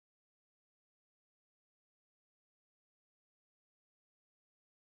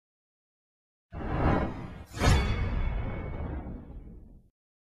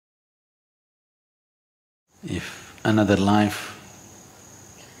 if another life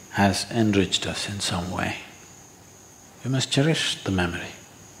has enriched us in some way, we must cherish the memory,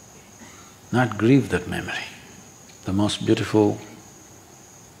 not grieve that memory. The most beautiful,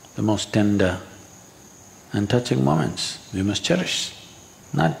 the most tender and touching moments we must cherish,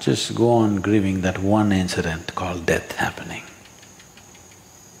 not just go on grieving that one incident called death happening.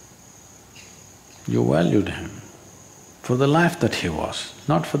 You valued him for the life that he was,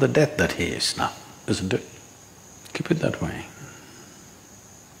 not for the death that he is now, isn't it? Keep it that way.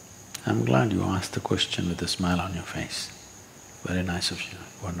 I'm glad you asked the question with a smile on your face. Very nice of you,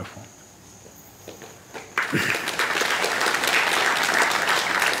 wonderful.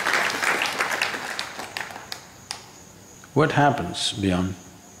 What happens beyond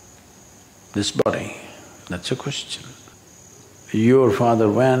this body? That's a question. Your father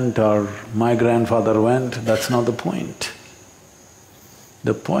went or my grandfather went, that's not the point.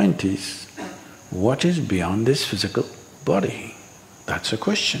 The point is, what is beyond this physical body? That's a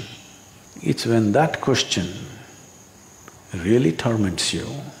question. It's when that question really torments you,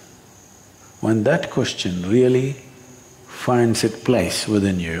 when that question really finds its place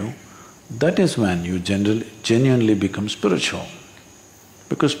within you, that is when you genuinely become spiritual.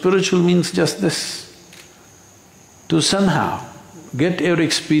 Because spiritual means just this, to somehow get your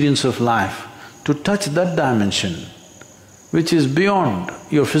experience of life, to touch that dimension which is beyond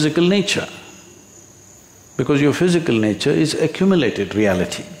your physical nature. Because your physical nature is accumulated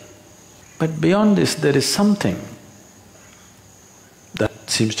reality. But beyond this, there is something that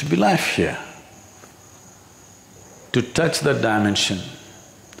seems to be life here. To touch that dimension,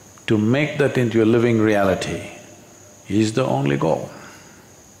 to make that into a living reality is the only goal.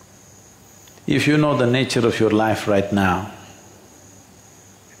 If you know the nature of your life right now,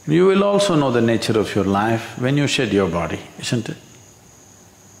 you will also know the nature of your life when you shed your body, isn't it?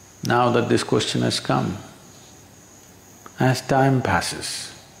 Now that this question has come, as time passes,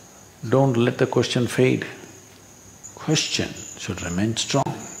 don't let the question fade. Question should remain strong.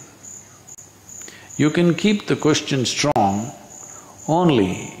 You can keep the question strong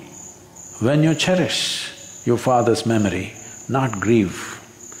only when you cherish your father's memory, not grieve.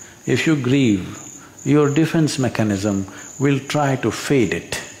 If you grieve, your defense mechanism will try to fade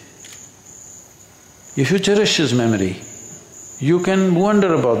it. If you cherish his memory, you can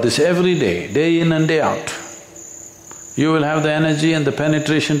wonder about this every day in and day out. You will have the energy and the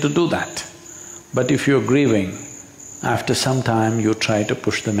penetration to do that. But if you're grieving, after some time you try to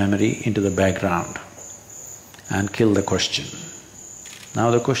push the memory into the background and kill the question.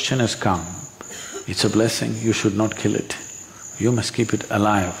 Now the question has come, it's a blessing, you should not kill it. You must keep it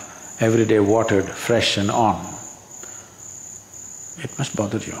alive, every day watered, fresh and on. It must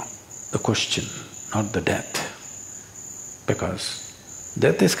bother you, the question, not the death, because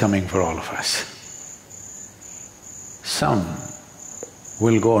death is coming for all of us. Some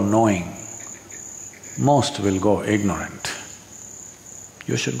will go knowing, most will go ignorant.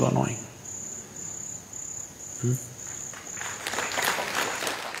 You should go knowing.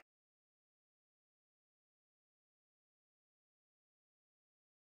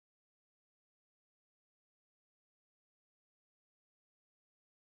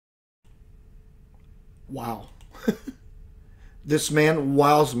 Wow. This man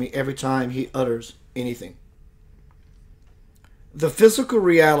wows me every time he utters anything. The physical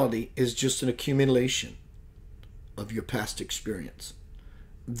reality is just an accumulation of your past experience.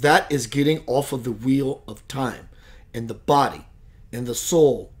 That is getting off of the wheel of time and the body and the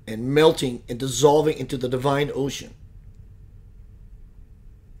soul and melting and dissolving into the divine ocean.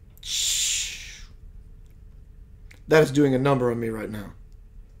 Shh. That is doing a number on me right now.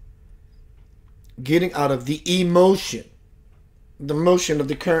 Getting out of the emotion, the motion of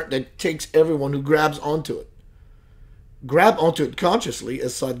the current that takes everyone who grabs onto it. Grab onto it consciously,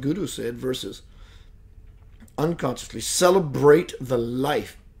 as Sadhguru said, versus unconsciously. Celebrate the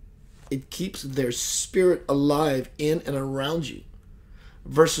life. It keeps their spirit alive in and around you,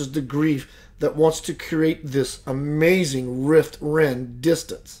 versus the grief that wants to create this amazing rift-rend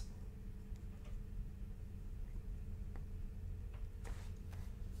distance.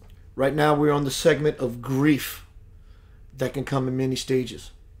 Right now we're on the segment of grief that can come in many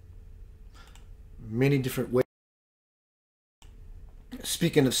stages, many different ways.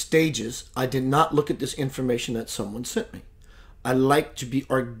 Speaking of stages, I did not look at this information that someone sent me. I like to be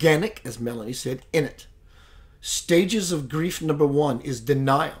organic, as Melanie said, in it. Stages of grief number 1 is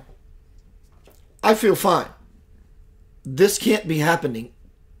denial. I feel fine. This can't be happening,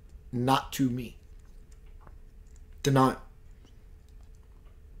 not to me. Denial.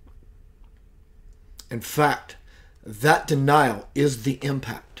 In fact, that denial is the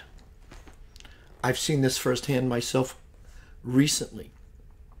impact. I've seen this firsthand myself recently.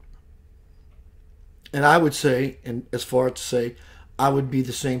 And I would say, and as far as to say, I would be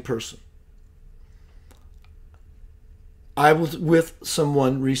the same person. I was with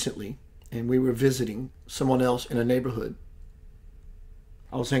someone recently, and we were visiting someone else in a neighborhood.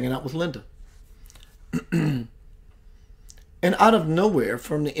 I was hanging out with Linda. And out of nowhere,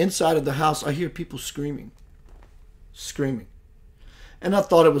 from the inside of the house, I hear people screaming. Screaming. And I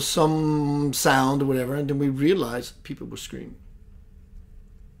thought it was some sound or whatever, and then we realized people were screaming.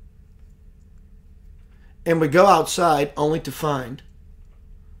 And we go outside only to find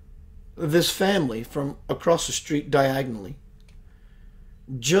this family from across the street diagonally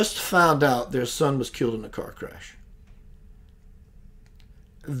just found out their son was killed in a car crash.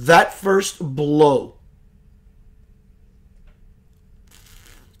 That first blow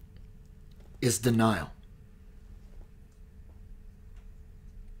is denial.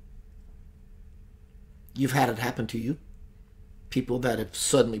 You've had it happen to you. People that have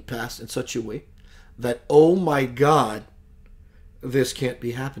suddenly passed in such a way that, oh my God, this can't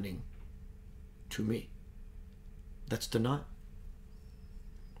be happening to me. That's denial.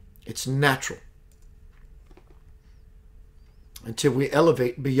 It's natural. Until we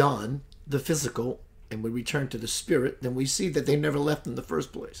elevate beyond the physical and we return to the spirit, then we see that they never left in the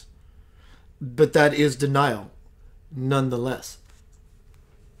first place. But that is denial, nonetheless.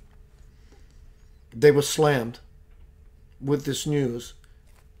 They were slammed with this news,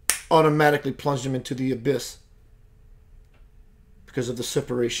 automatically plunged them into the abyss because of the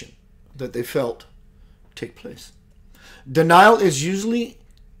separation that they felt take place. Denial is usually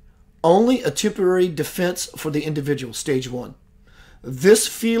only a temporary defense for the individual, stage one. This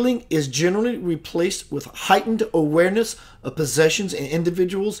feeling is generally replaced with heightened awareness of possessions and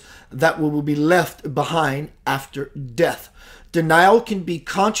individuals that will be left behind after death. Denial can be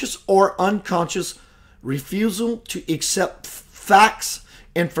conscious or unconscious refusal to accept facts,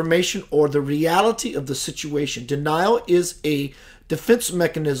 information, or the reality of the situation. Denial is a defense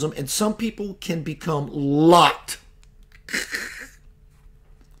mechanism, and some people can become locked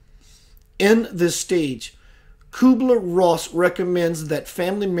in this stage. Kubler-Ross recommends that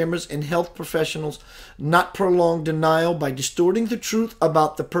family members and health professionals not prolong denial by distorting the truth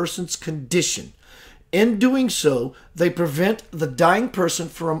about the person's condition. In doing so, they prevent the dying person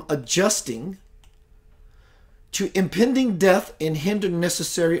from adjusting to impending death and hinder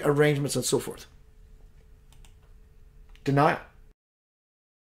necessary arrangements and so forth. Denial.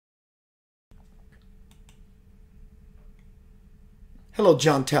 Hello,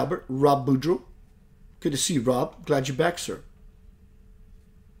 John Talbot, Rob Boudreau. Good to see you, Rob. Glad you're back, sir.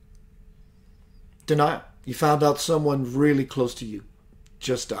 Denial. You found out someone really close to you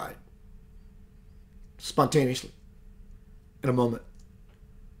just died. Spontaneously. In a moment.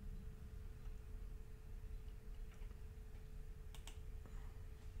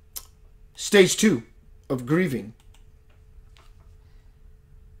 Stage two of grieving.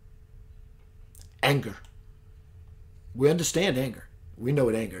 Anger. We understand anger. We know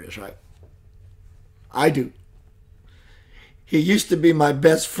what anger is, right? I do. He used to be my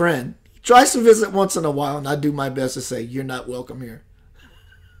best friend. He tries to visit once in a while, and I do my best to say, you're not welcome here.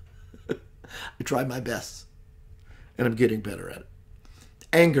 I try my best, and I'm getting better at it.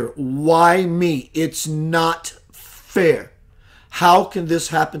 Anger. Why me? It's not fair. How can this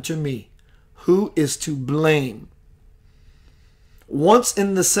happen to me? Who is to blame? Once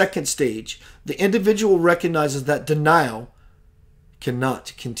in the second stage, the individual recognizes that denial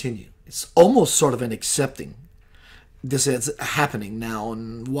cannot continue. It's almost sort of an accepting. This is happening now,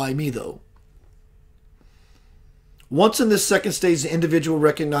 and why me though? Once in this second stage, the individual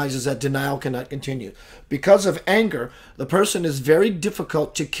recognizes that denial cannot continue. Because of anger, the person is very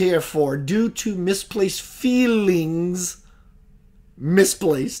difficult to care for due to misplaced feelings,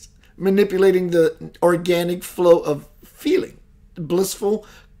 manipulating the organic flow of feeling, blissful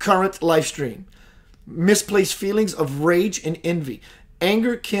current life stream, misplaced feelings of rage and envy.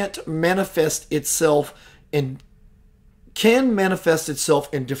 Anger can manifest itself in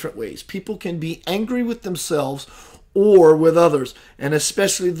different ways. People can be angry with themselves or with others, and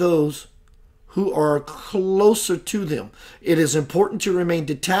especially those who are closer to them. It is important to remain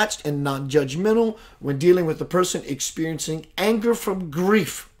detached and non-judgmental when dealing with a person experiencing anger from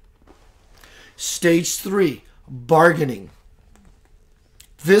grief. Stage 3, bargaining.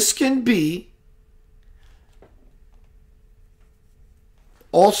 This can be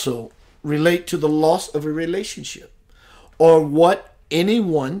also relate to the loss of a relationship or what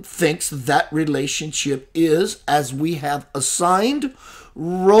anyone thinks that relationship is, as we have assigned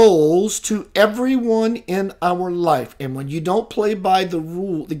roles to everyone in our life. And when you don't play by the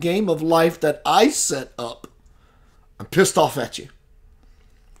game of life that I set up, I'm pissed off at you.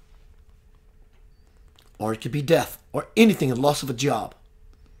 Or it could be death or anything, a loss of a job.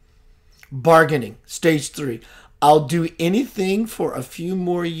 Bargaining, stage 3. I'll do anything for a few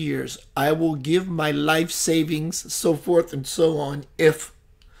more years. I will give my life savings, so forth and so on, if.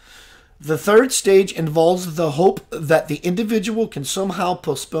 The third stage involves the hope that the individual can somehow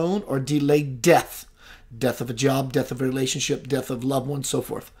postpone or delay death. Death of a job, death of a relationship, death of loved ones, so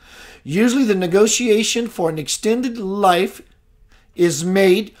forth. Usually the negotiation for an extended life is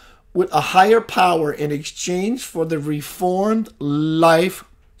made with a higher power in exchange for the reformed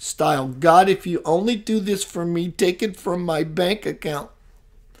lifestyle. God, if you only do this for me, take it from my bank account.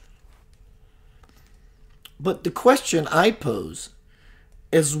 But the question I pose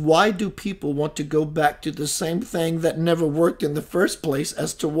is, why do people want to go back to the same thing that never worked in the first place,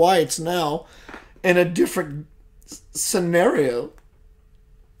 as to why it's now in a different scenario?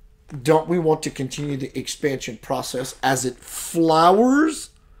 Don't we want to continue the expansion process as it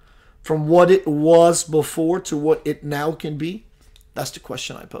flowers from what it was before to what it now can be? That's the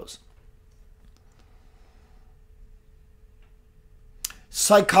question I pose.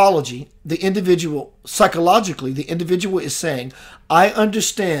 Psychologically, the individual is saying, I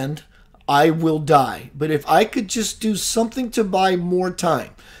understand I will die, but if I could just do something to buy more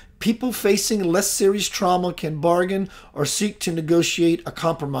time. People facing less serious trauma can bargain or seek to negotiate a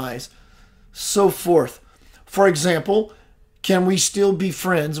compromise, so forth. For example, can we still be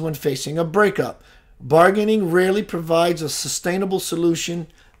friends when facing a breakup? Bargaining rarely provides a sustainable solution,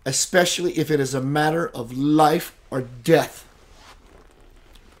 especially if it is a matter of life or death.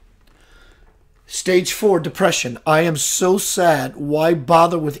 Stage 4, depression. I am so sad. Why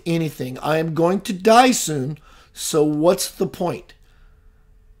bother with anything? I am going to die soon, so what's the point?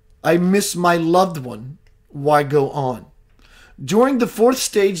 I miss my loved one. Why go on? During the 4th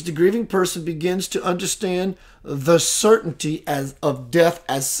stage, the grieving person begins to understand the certainty of death.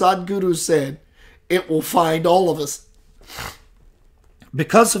 As Sadhguru said, it will find all of us.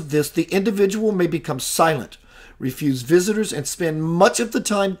 Because of this, the individual may become silent, refuse visitors, and spend much of the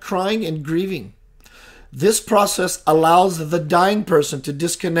time crying and grieving. This process allows the dying person to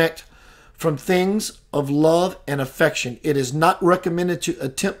disconnect from things of love and affection. It is not recommended to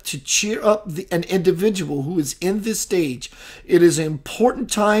attempt to cheer up an individual who is in this stage. It is an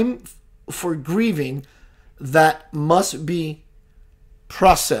important time for grieving that must be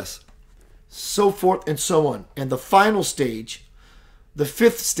processed, so forth and so on. And the final stage, the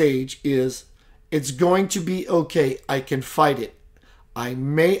 5th stage, is it's going to be okay. I can fight it. I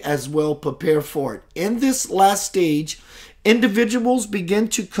may as well prepare for it. In this last stage, individuals begin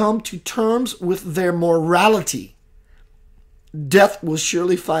to come to terms with their morality. Death will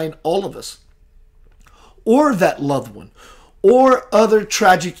surely find all of us, or that loved one, or other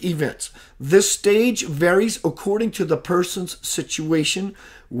tragic events. This stage varies according to the person's situation,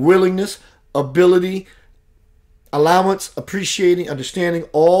 willingness, ability, allowance, appreciating, understanding,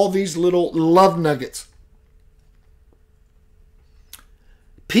 all these little love nuggets.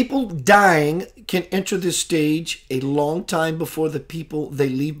 People dying can enter this stage a long time before the people they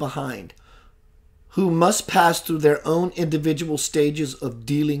leave behind, who must pass through their own individual stages of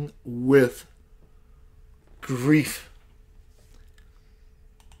dealing with grief.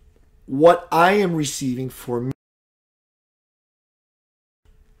 What I am receiving for me,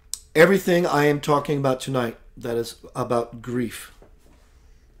 everything I am talking about tonight that is about grief,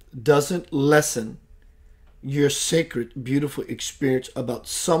 doesn't lessen your sacred, beautiful experience about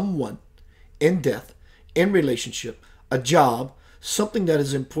someone in death, in relationship, a job, something that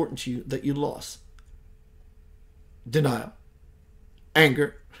is important to you that you lost. Denial,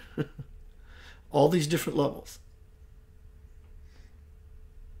 anger, all these different levels.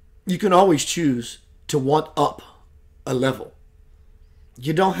 You can always choose to want up a level.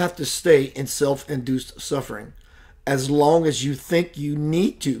 You don't have to stay in self-induced suffering as long as you think you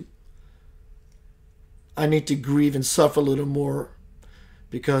need to. I need to grieve and suffer a little more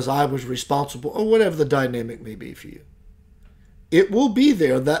because I was responsible, or whatever the dynamic may be for you. It will be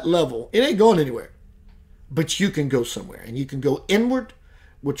there, that level. It ain't going anywhere. But you can go somewhere, and you can go inward,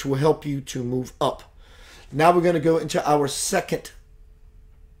 which will help you to move up. Now we're going to go into our second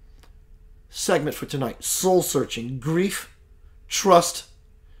segment for tonight. Soul searching, grief, trust,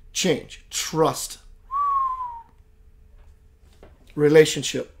 change. Trust.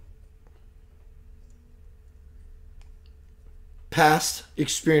 Relationship. Past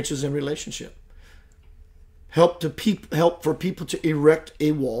experiences in relationship. Help for people to erect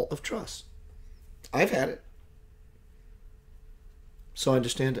a wall of trust. I've had it. So I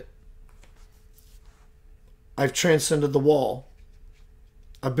understand it. I've transcended the wall.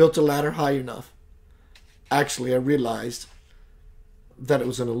 I built a ladder high enough. Actually, I realized that it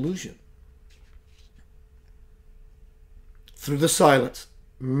was an illusion. Through the silence,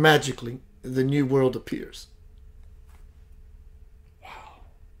 magically, the new world appears. Wow.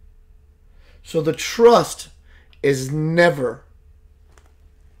 So the trust is never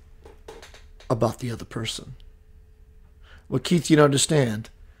about the other person. Well, Keith, you don't understand.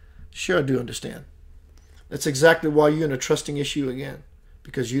 Sure, I do understand. That's exactly why you're in a trusting issue again,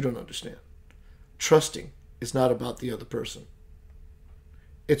 because you don't understand. Trusting is not about the other person.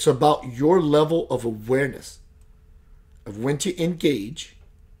 It's about your level of awareness of when to engage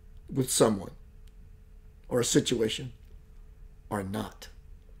with someone or a situation or not.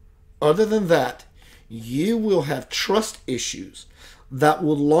 Other than that, you will have trust issues that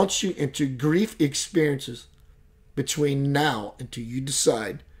will launch you into grief experiences between now until you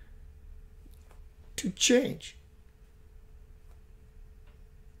decide to change.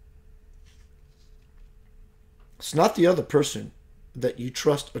 It's not the other person that you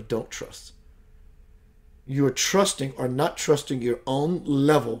trust or don't trust. You are trusting or not trusting your own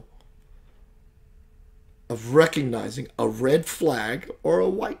level of recognizing a red flag or a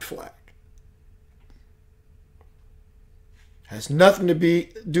white flag. Has nothing to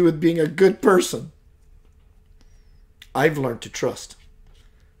do with being a good person. I've learned to trust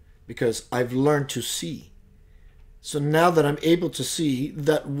because I've learned to see. So now that I'm able to see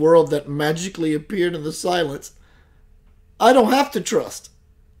that world that magically appeared in the silence, I don't have to trust.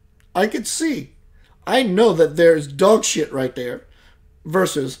 I can see. I know that there's dog shit right there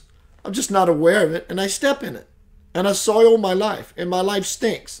versus I'm just not aware of it and I step in it and I soil my life and my life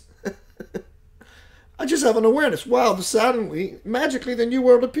stinks. I just have an awareness. Wow, suddenly, magically the new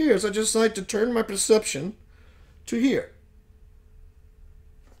world appears. I just like to turn my perception to here.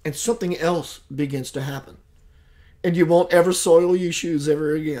 And something else begins to happen. And you won't ever soil your shoes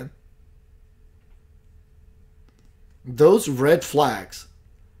ever again. Those red flags,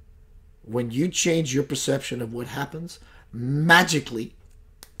 when you change your perception of what happens, magically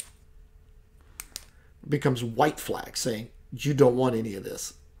becomes white flag saying, you don't want any of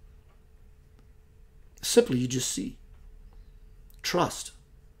this. Simply, you just see. Trust.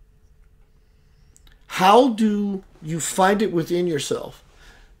 How do you find it within yourself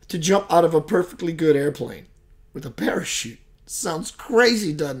to jump out of a perfectly good airplane with a parachute? Sounds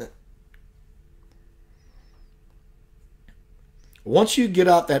crazy, doesn't it? Once you get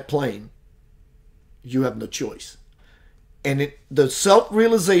out that plane, you have no choice. And the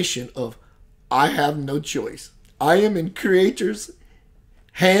self-realization of, I have no choice. I am in Creator's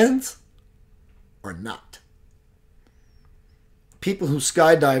hands or not. People who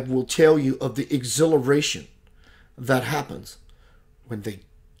skydive will tell you of the exhilaration that happens when they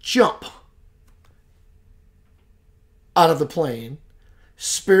jump out of the plane.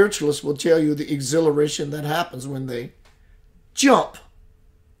 Spiritualists will tell you the exhilaration that happens when they jump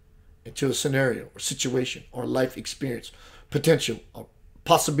into a scenario or situation or life experience, potential or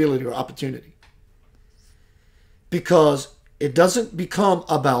possibility or opportunity. Because it doesn't become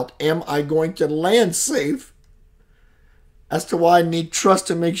about, am I going to land safe? As to why I need trust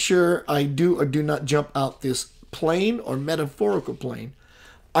to make sure I do or do not jump out this plane or metaphorical plane.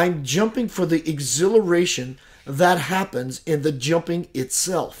 I'm jumping for the exhilaration that happens in the jumping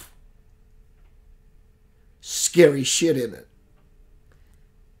itself. Scary shit in it.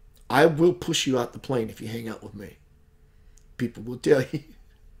 I will push you out the plane if you hang out with me. People will tell you.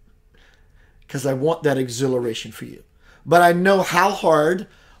 Because I want that exhilaration for you. But I know how hard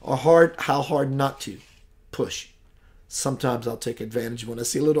not to push. Sometimes I'll take advantage when I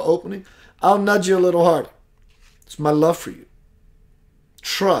see a little opening. I'll nudge you a little harder. It's my love for you.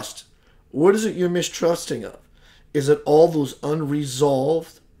 Trust. What is it you're mistrusting of? Is it all those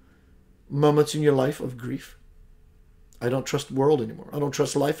unresolved moments in your life of grief? I don't trust the world anymore. I don't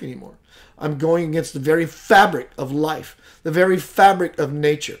trust life anymore. I'm going against the very fabric of life, the very fabric of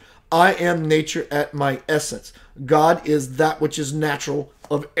nature. I am nature at my essence. God is that which is natural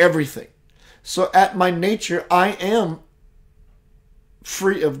of everything. So at my nature, I am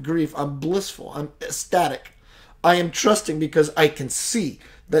free of grief. I'm blissful. I'm ecstatic. I am trusting because I can see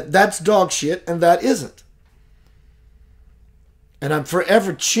that that's dog shit and that isn't. And I'm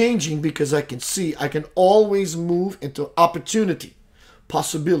forever changing because I can see. I can always move into opportunity,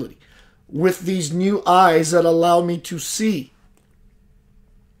 possibility, with these new eyes that allow me to see.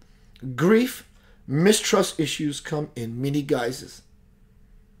 Grief, mistrust issues come in many guises.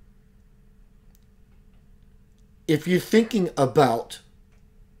 If you're thinking about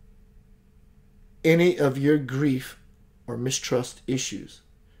any of your grief or mistrust issues,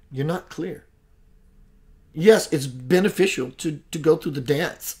 you're not clear. Yes, it's beneficial to go through the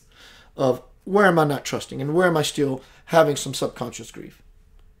dance of where am I not trusting and where am I still having some subconscious grief.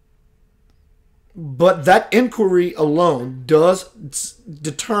 But that inquiry alone does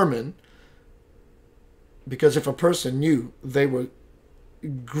determine, because if a person knew they were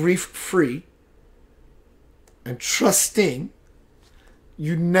grief-free and trusting,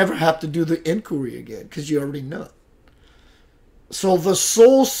 you never have to do the inquiry again because you already know it. So the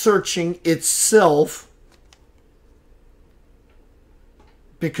soul searching itself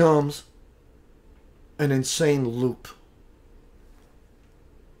becomes an insane loop.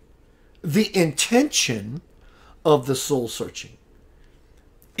 The intention of the soul searching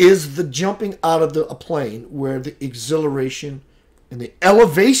is the jumping out of a plane where the exhilaration and the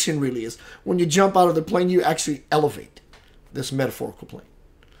elevation really is. When you jump out of the plane, you actually elevate this metaphorical plane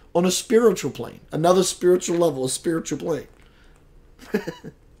on a spiritual plane, another spiritual level, a spiritual plane.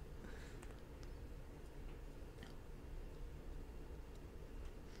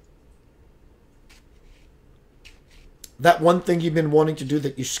 That one thing you've been wanting to do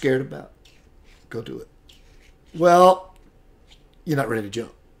that you're scared about, go do it. Well, you're not ready to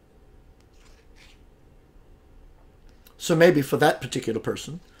jump. So maybe for that particular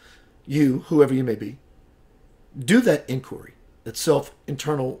person, you, whoever you may be, do that inquiry, that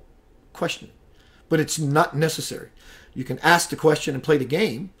self-internal questioning. But it's not necessary. You can ask the question and play the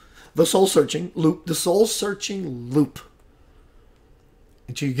game, the soul-searching loop,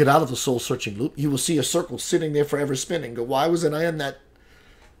 Until you get out of the soul-searching loop, you will see a circle sitting there forever spinning. Go, why wasn't I in that?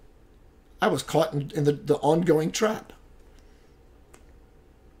 I was caught in the ongoing trap.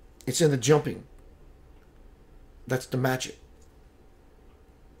 It's in the jumping. That's the magic.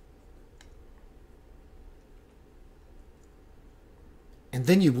 And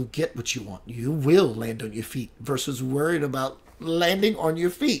then you will get what you want. You will land on your feet versus worried about landing on your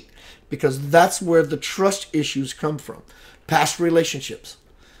feet, because that's where the trust issues come from. Past relationships,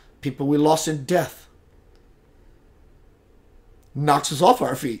 people we lost in death, knocks us off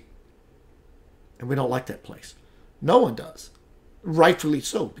our feet. And we don't like that place. No one does. Rightfully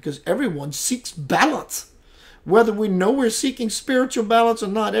so, because everyone seeks balance. Whether we know we're seeking spiritual balance or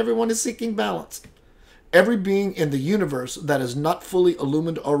not, everyone is seeking balance. Every being in the universe that is not fully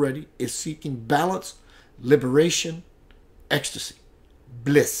illumined already is seeking balance, liberation, ecstasy,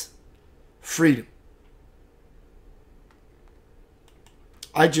 bliss, freedom.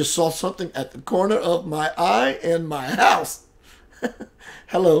 I just saw something at the corner of my eye in my house.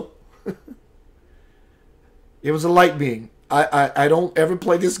 Hello. It was a light being. I don't ever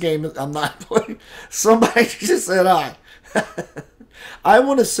play this game. I'm not playing. Somebody just said hi. I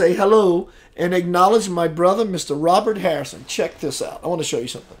want to say hello and acknowledge my brother, Mr. Robert Harrison. Check this out. I want to show you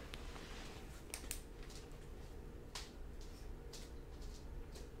something.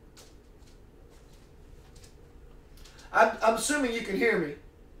 I'm assuming you can hear me.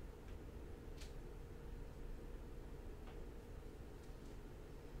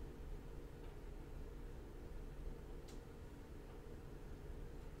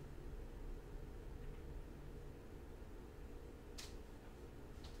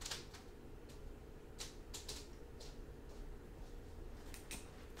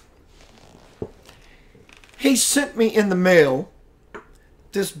 He sent me in the mail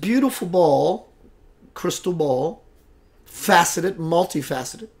this beautiful ball, crystal ball, faceted,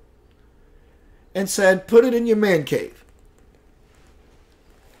 multifaceted, and said, put it in your man cave.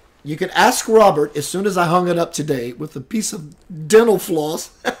 You can ask Robert as soon as I hung it up today with a piece of dental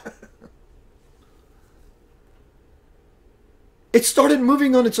floss. It started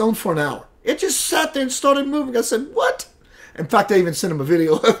moving on its own for an hour. It just sat there and started moving. I said, what? In fact, I even sent him a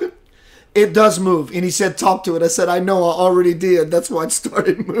video of it. It does move. And he said, talk to it. I said, I know, I already did. That's why it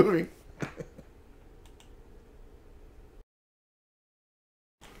started moving.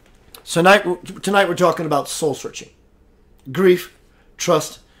 So tonight we're talking about soul searching. Grief,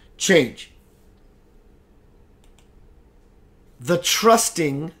 trust, change. The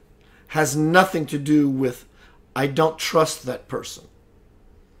trusting has nothing to do with, I don't trust that person.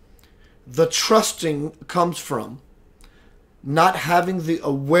 The trusting comes from not having the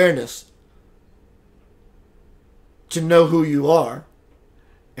awareness to know who you are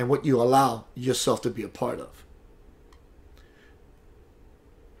and what you allow yourself to be a part of.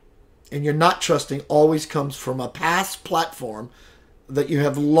 And your not trusting always comes from a past platform that you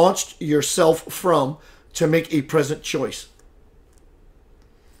have launched yourself from to make a present choice.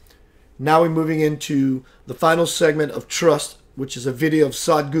 Now we're moving into the final segment of trust, which is a video of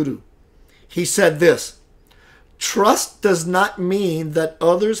Sadhguru. He said this: trust does not mean that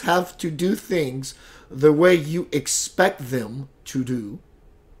others have to do things the way you expect them to do.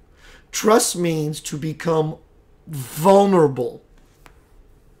 Trust means to become vulnerable.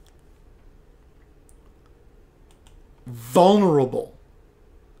 Vulnerable.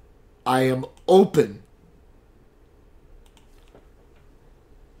 I am open.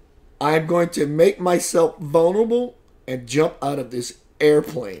 I am going to make myself vulnerable and jump out of this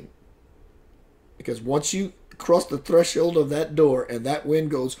airplane. Because once you cross the threshold of that door and that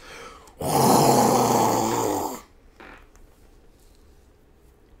wind goes,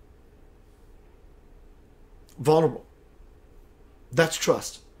 vulnerable. That's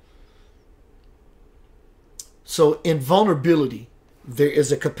trust. So in vulnerability, there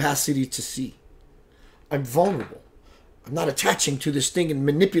is a capacity to see. I'm vulnerable. I'm not attaching to this thing and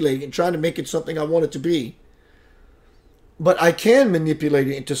manipulating and trying to make it something I want it to be. But I can manipulate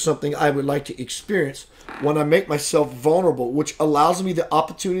it into something I would like to experience when I make myself vulnerable, which allows me the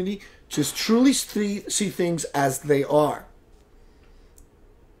opportunity to truly see things as they are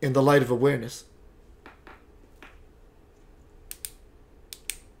in the light of awareness.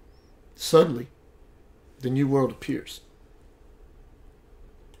 Suddenly, the new world appears.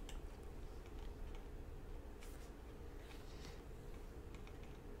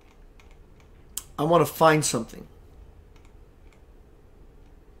 I want to find something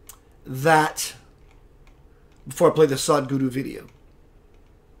that, before I play the Sadhguru video,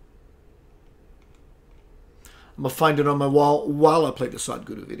 I'm going to find it on my wall while I play the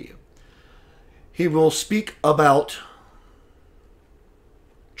Sadhguru video. He will speak about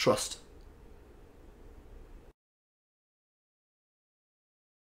trust.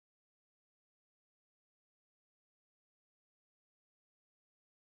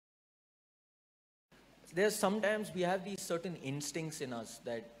 There's sometimes we have these certain instincts in us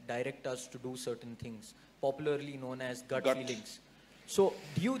that direct us to do certain things, popularly known as gut feelings. So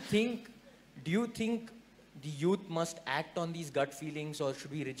do you think the youth must act on these gut feelings, or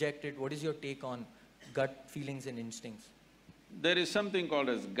should we reject it? What is your take on gut feelings and instincts? There is something called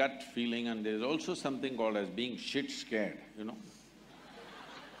as gut feeling, and there is also something called as being shit scared, you know.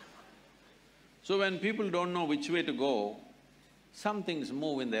 So when people don't know which way to go, some things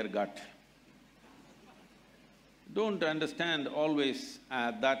move in their gut. Don't understand always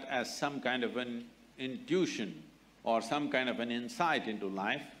that as some kind of an intuition or some kind of an insight into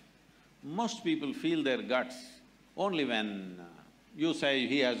life. Most people feel their guts only when you say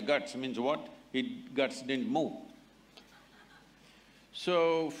he has guts, means what? His guts didn't move.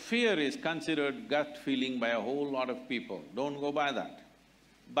 So, fear is considered gut feeling by a whole lot of people, don't go by that.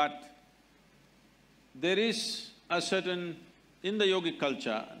 But there is a certain… in the yogic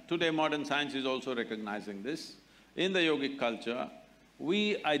culture, today modern science is also recognizing this, in the yogic culture,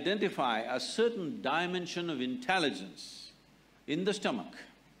 we identify a certain dimension of intelligence in the stomach.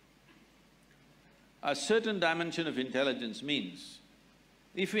 A certain dimension of intelligence means,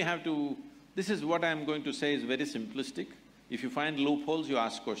 if we have to… this is what I'm going to say is very simplistic. If you find loopholes, you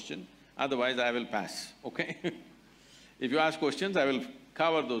ask question, otherwise I will pass, okay? If you ask questions, I will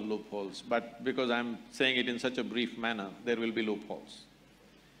cover those loopholes, but because I'm saying it in such a brief manner, there will be loopholes.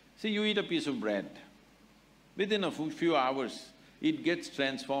 See, you eat a piece of bread, within a few hours, it gets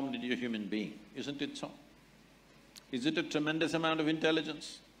transformed into a human being, isn't it so? Is it a tremendous amount of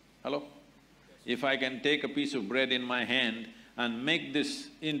intelligence? Hello? If I can take a piece of bread in my hand and make this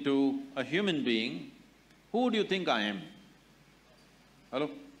into a human being, who do you think I am? Hello?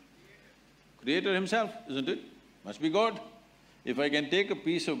 Creator himself, isn't it? Must be God. If I can take a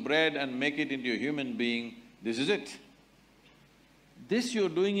piece of bread and make it into a human being, this is it. This you're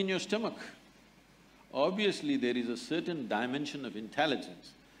doing in your stomach. Obviously, there is a certain dimension of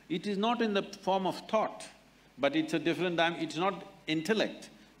intelligence. It is not in the form of thought, but it's a different it's not intellect,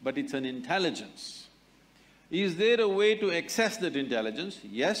 but it's an intelligence. Is there a way to access that intelligence?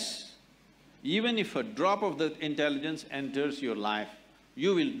 Yes. Even if a drop of that intelligence enters your life,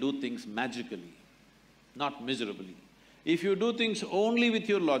 you will do things magically, not miserably. If you do things only with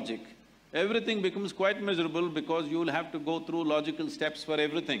your logic, everything becomes quite miserable because you will have to go through logical steps for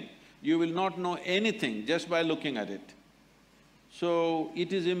everything. You will not know anything just by looking at it. So,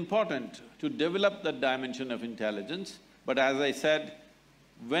 it is important to develop that dimension of intelligence, but as I said,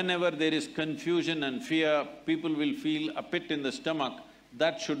 whenever there is confusion and fear, people will feel a pit in the stomach.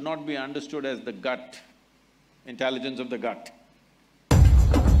 That should not be understood as the gut, intelligence of the gut.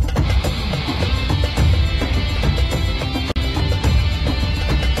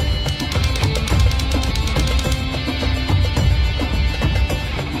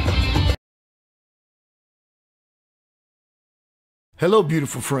 Hello,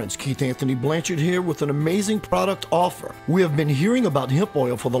 beautiful friends. Keith Anthony Blanchard here with an amazing product offer. We have been hearing about hemp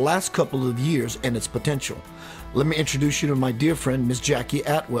oil for the last couple of years and its potential. Let me introduce you to my dear friend, Miss Jackie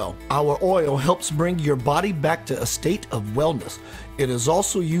Atwell. Our oil helps bring your body back to a state of wellness. It is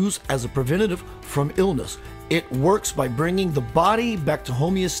also used as a preventative from illness. It works by bringing the body back to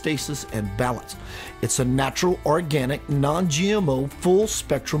homeostasis and balance. It's a natural, organic, non-GMO,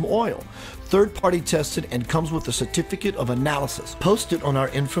 full-spectrum oil. Third-party tested and comes with a certificate of analysis. Posted on our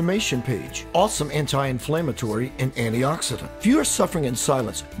information page. Awesome anti-inflammatory and antioxidant. If you are suffering in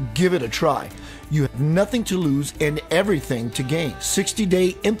silence, give it a try. You have nothing to lose and everything to gain.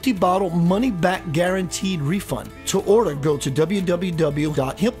 60-day empty bottle money-back guaranteed refund. To order, go to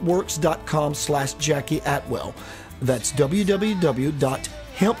www.hempworks.com/Jackie Atwell. That's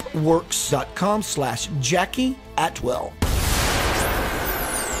www.hempworks.com/Jackie Atwell.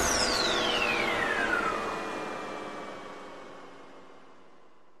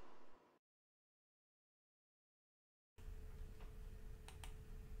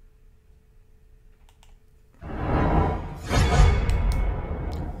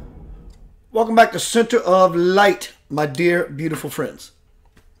 Welcome back to Center of Light, my dear, beautiful friends.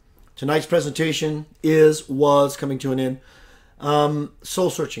 Tonight's presentation was coming to an end. Soul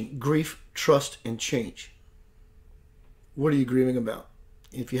searching, grief, trust, and change. What are you grieving about?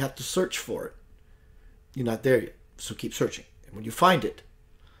 If you have to search for it, you're not there yet. So keep searching. And when you find it,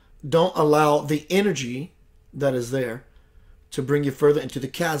 don't allow the energy that is there to bring you further into the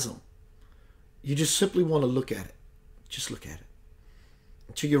chasm. You just simply want to look at it. Just look at it.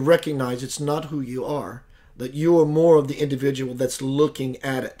 Until you recognize it's not who you are, that you are more of the individual that's looking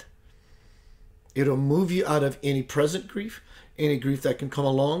at it. It'll move you out of any present grief, any grief that can come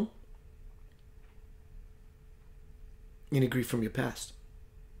along, any grief from your past.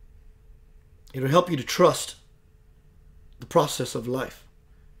 It'll help you to trust the process of life.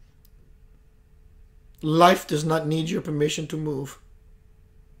 Life does not need your permission to move.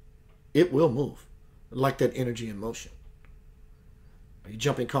 It will move, like that energy in motion. Are you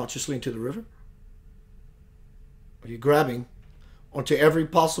jumping consciously into the river? Are you grabbing onto every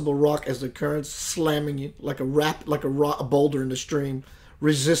possible rock as the current's slamming you like a boulder in the stream,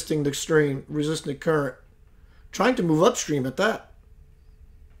 resisting the stream, resisting the current, trying to move upstream at that?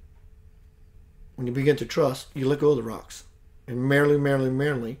 When you begin to trust, you let go of the rocks. And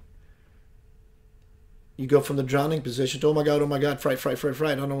merrily, you go from the drowning position to, oh my God, fright,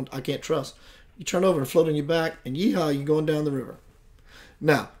 I can't trust. You turn over and float on your back, and yeehaw, you're going down the river.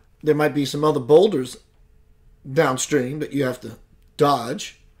 Now, there might be some other boulders downstream that you have to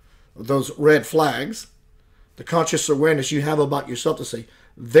dodge, those red flags, the conscious awareness you have about yourself to say,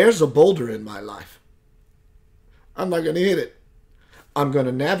 there's a boulder in my life. I'm not going to hit it. I'm going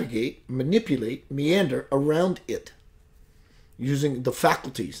to navigate, manipulate, meander around it using the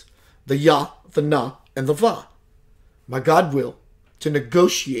faculties, the ya, the na, and the va. My God will, to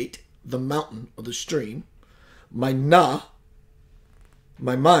negotiate the mountain or the stream. My na,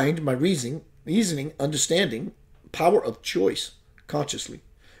 my mind, my reasoning, understanding, power of choice, consciously.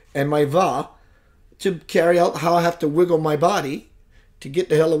 And my va, to carry out how I have to wiggle my body to get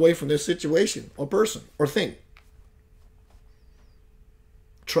the hell away from this situation or person or thing.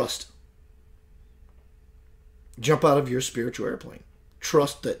 Trust. Jump out of your spiritual airplane.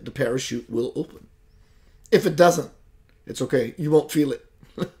 Trust that the parachute will open. If it doesn't, it's okay. You won't feel it.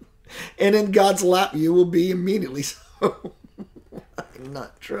 And in God's lap, you will be immediately. So,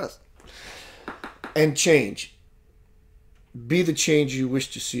 not trust. And change. Be the change you wish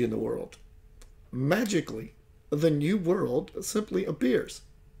to see in the world. Magically, the new world simply appears.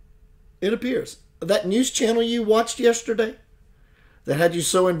 It appears. That news channel you watched yesterday that had you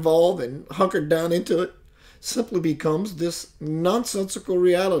so involved and hunkered down into it simply becomes this nonsensical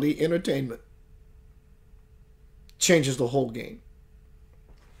reality entertainment. Changes the whole game.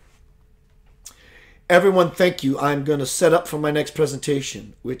 Everyone, thank you. I'm going to set up for my next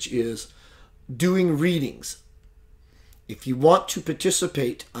presentation, which is doing readings. If you want to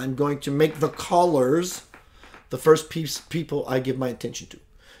participate, I'm going to make the callers the first people I give my attention to.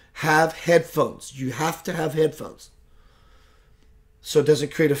 Have headphones. You have to have headphones. So it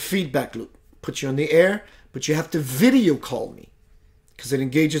doesn't create a feedback loop. Put you on the air, but you have to video call me because it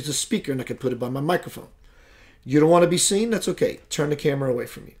engages the speaker and I can put it by my microphone. You don't want to be seen? That's okay. Turn the camera away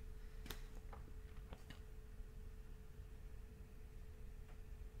from you.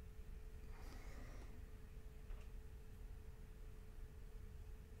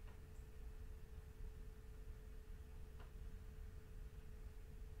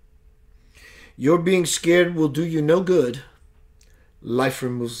 Your being scared will do you no good. Life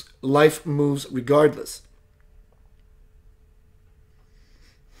moves regardless.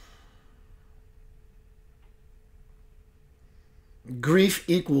 Grief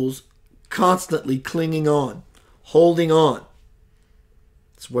equals constantly clinging on, holding on.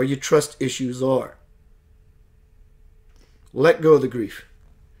 It's where your trust issues are. Let go of the grief,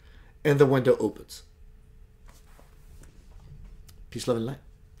 and the window opens. Peace, love, and light.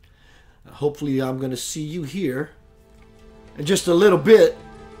 Hopefully I'm going to see you here in just a little bit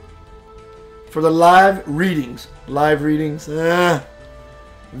for the live readings. Live readings.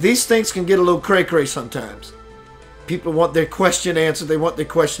 These things can get a little cray-cray sometimes. People want their question answered. They want their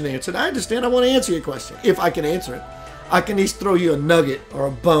question answered. I understand. I want to answer your question. If I can answer it, I can at least throw you a nugget or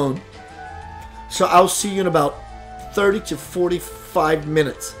a bone. So I'll see you in about 30 to 45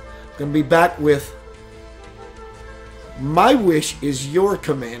 minutes. I'm going to be back with my wish is your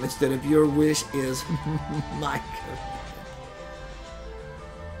command instead of your wish is my command.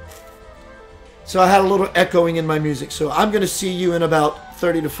 So I had a little echoing in my music. So I'm going to see you in about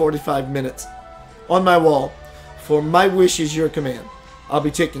 30 to 45 minutes on my wall for my wish is your command. I'll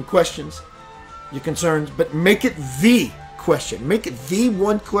be taking questions, your concerns, but make it the question. Make it the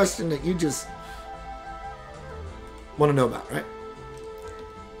one question that you just want to know about, right?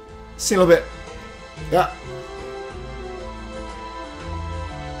 See you in a little bit. Yeah.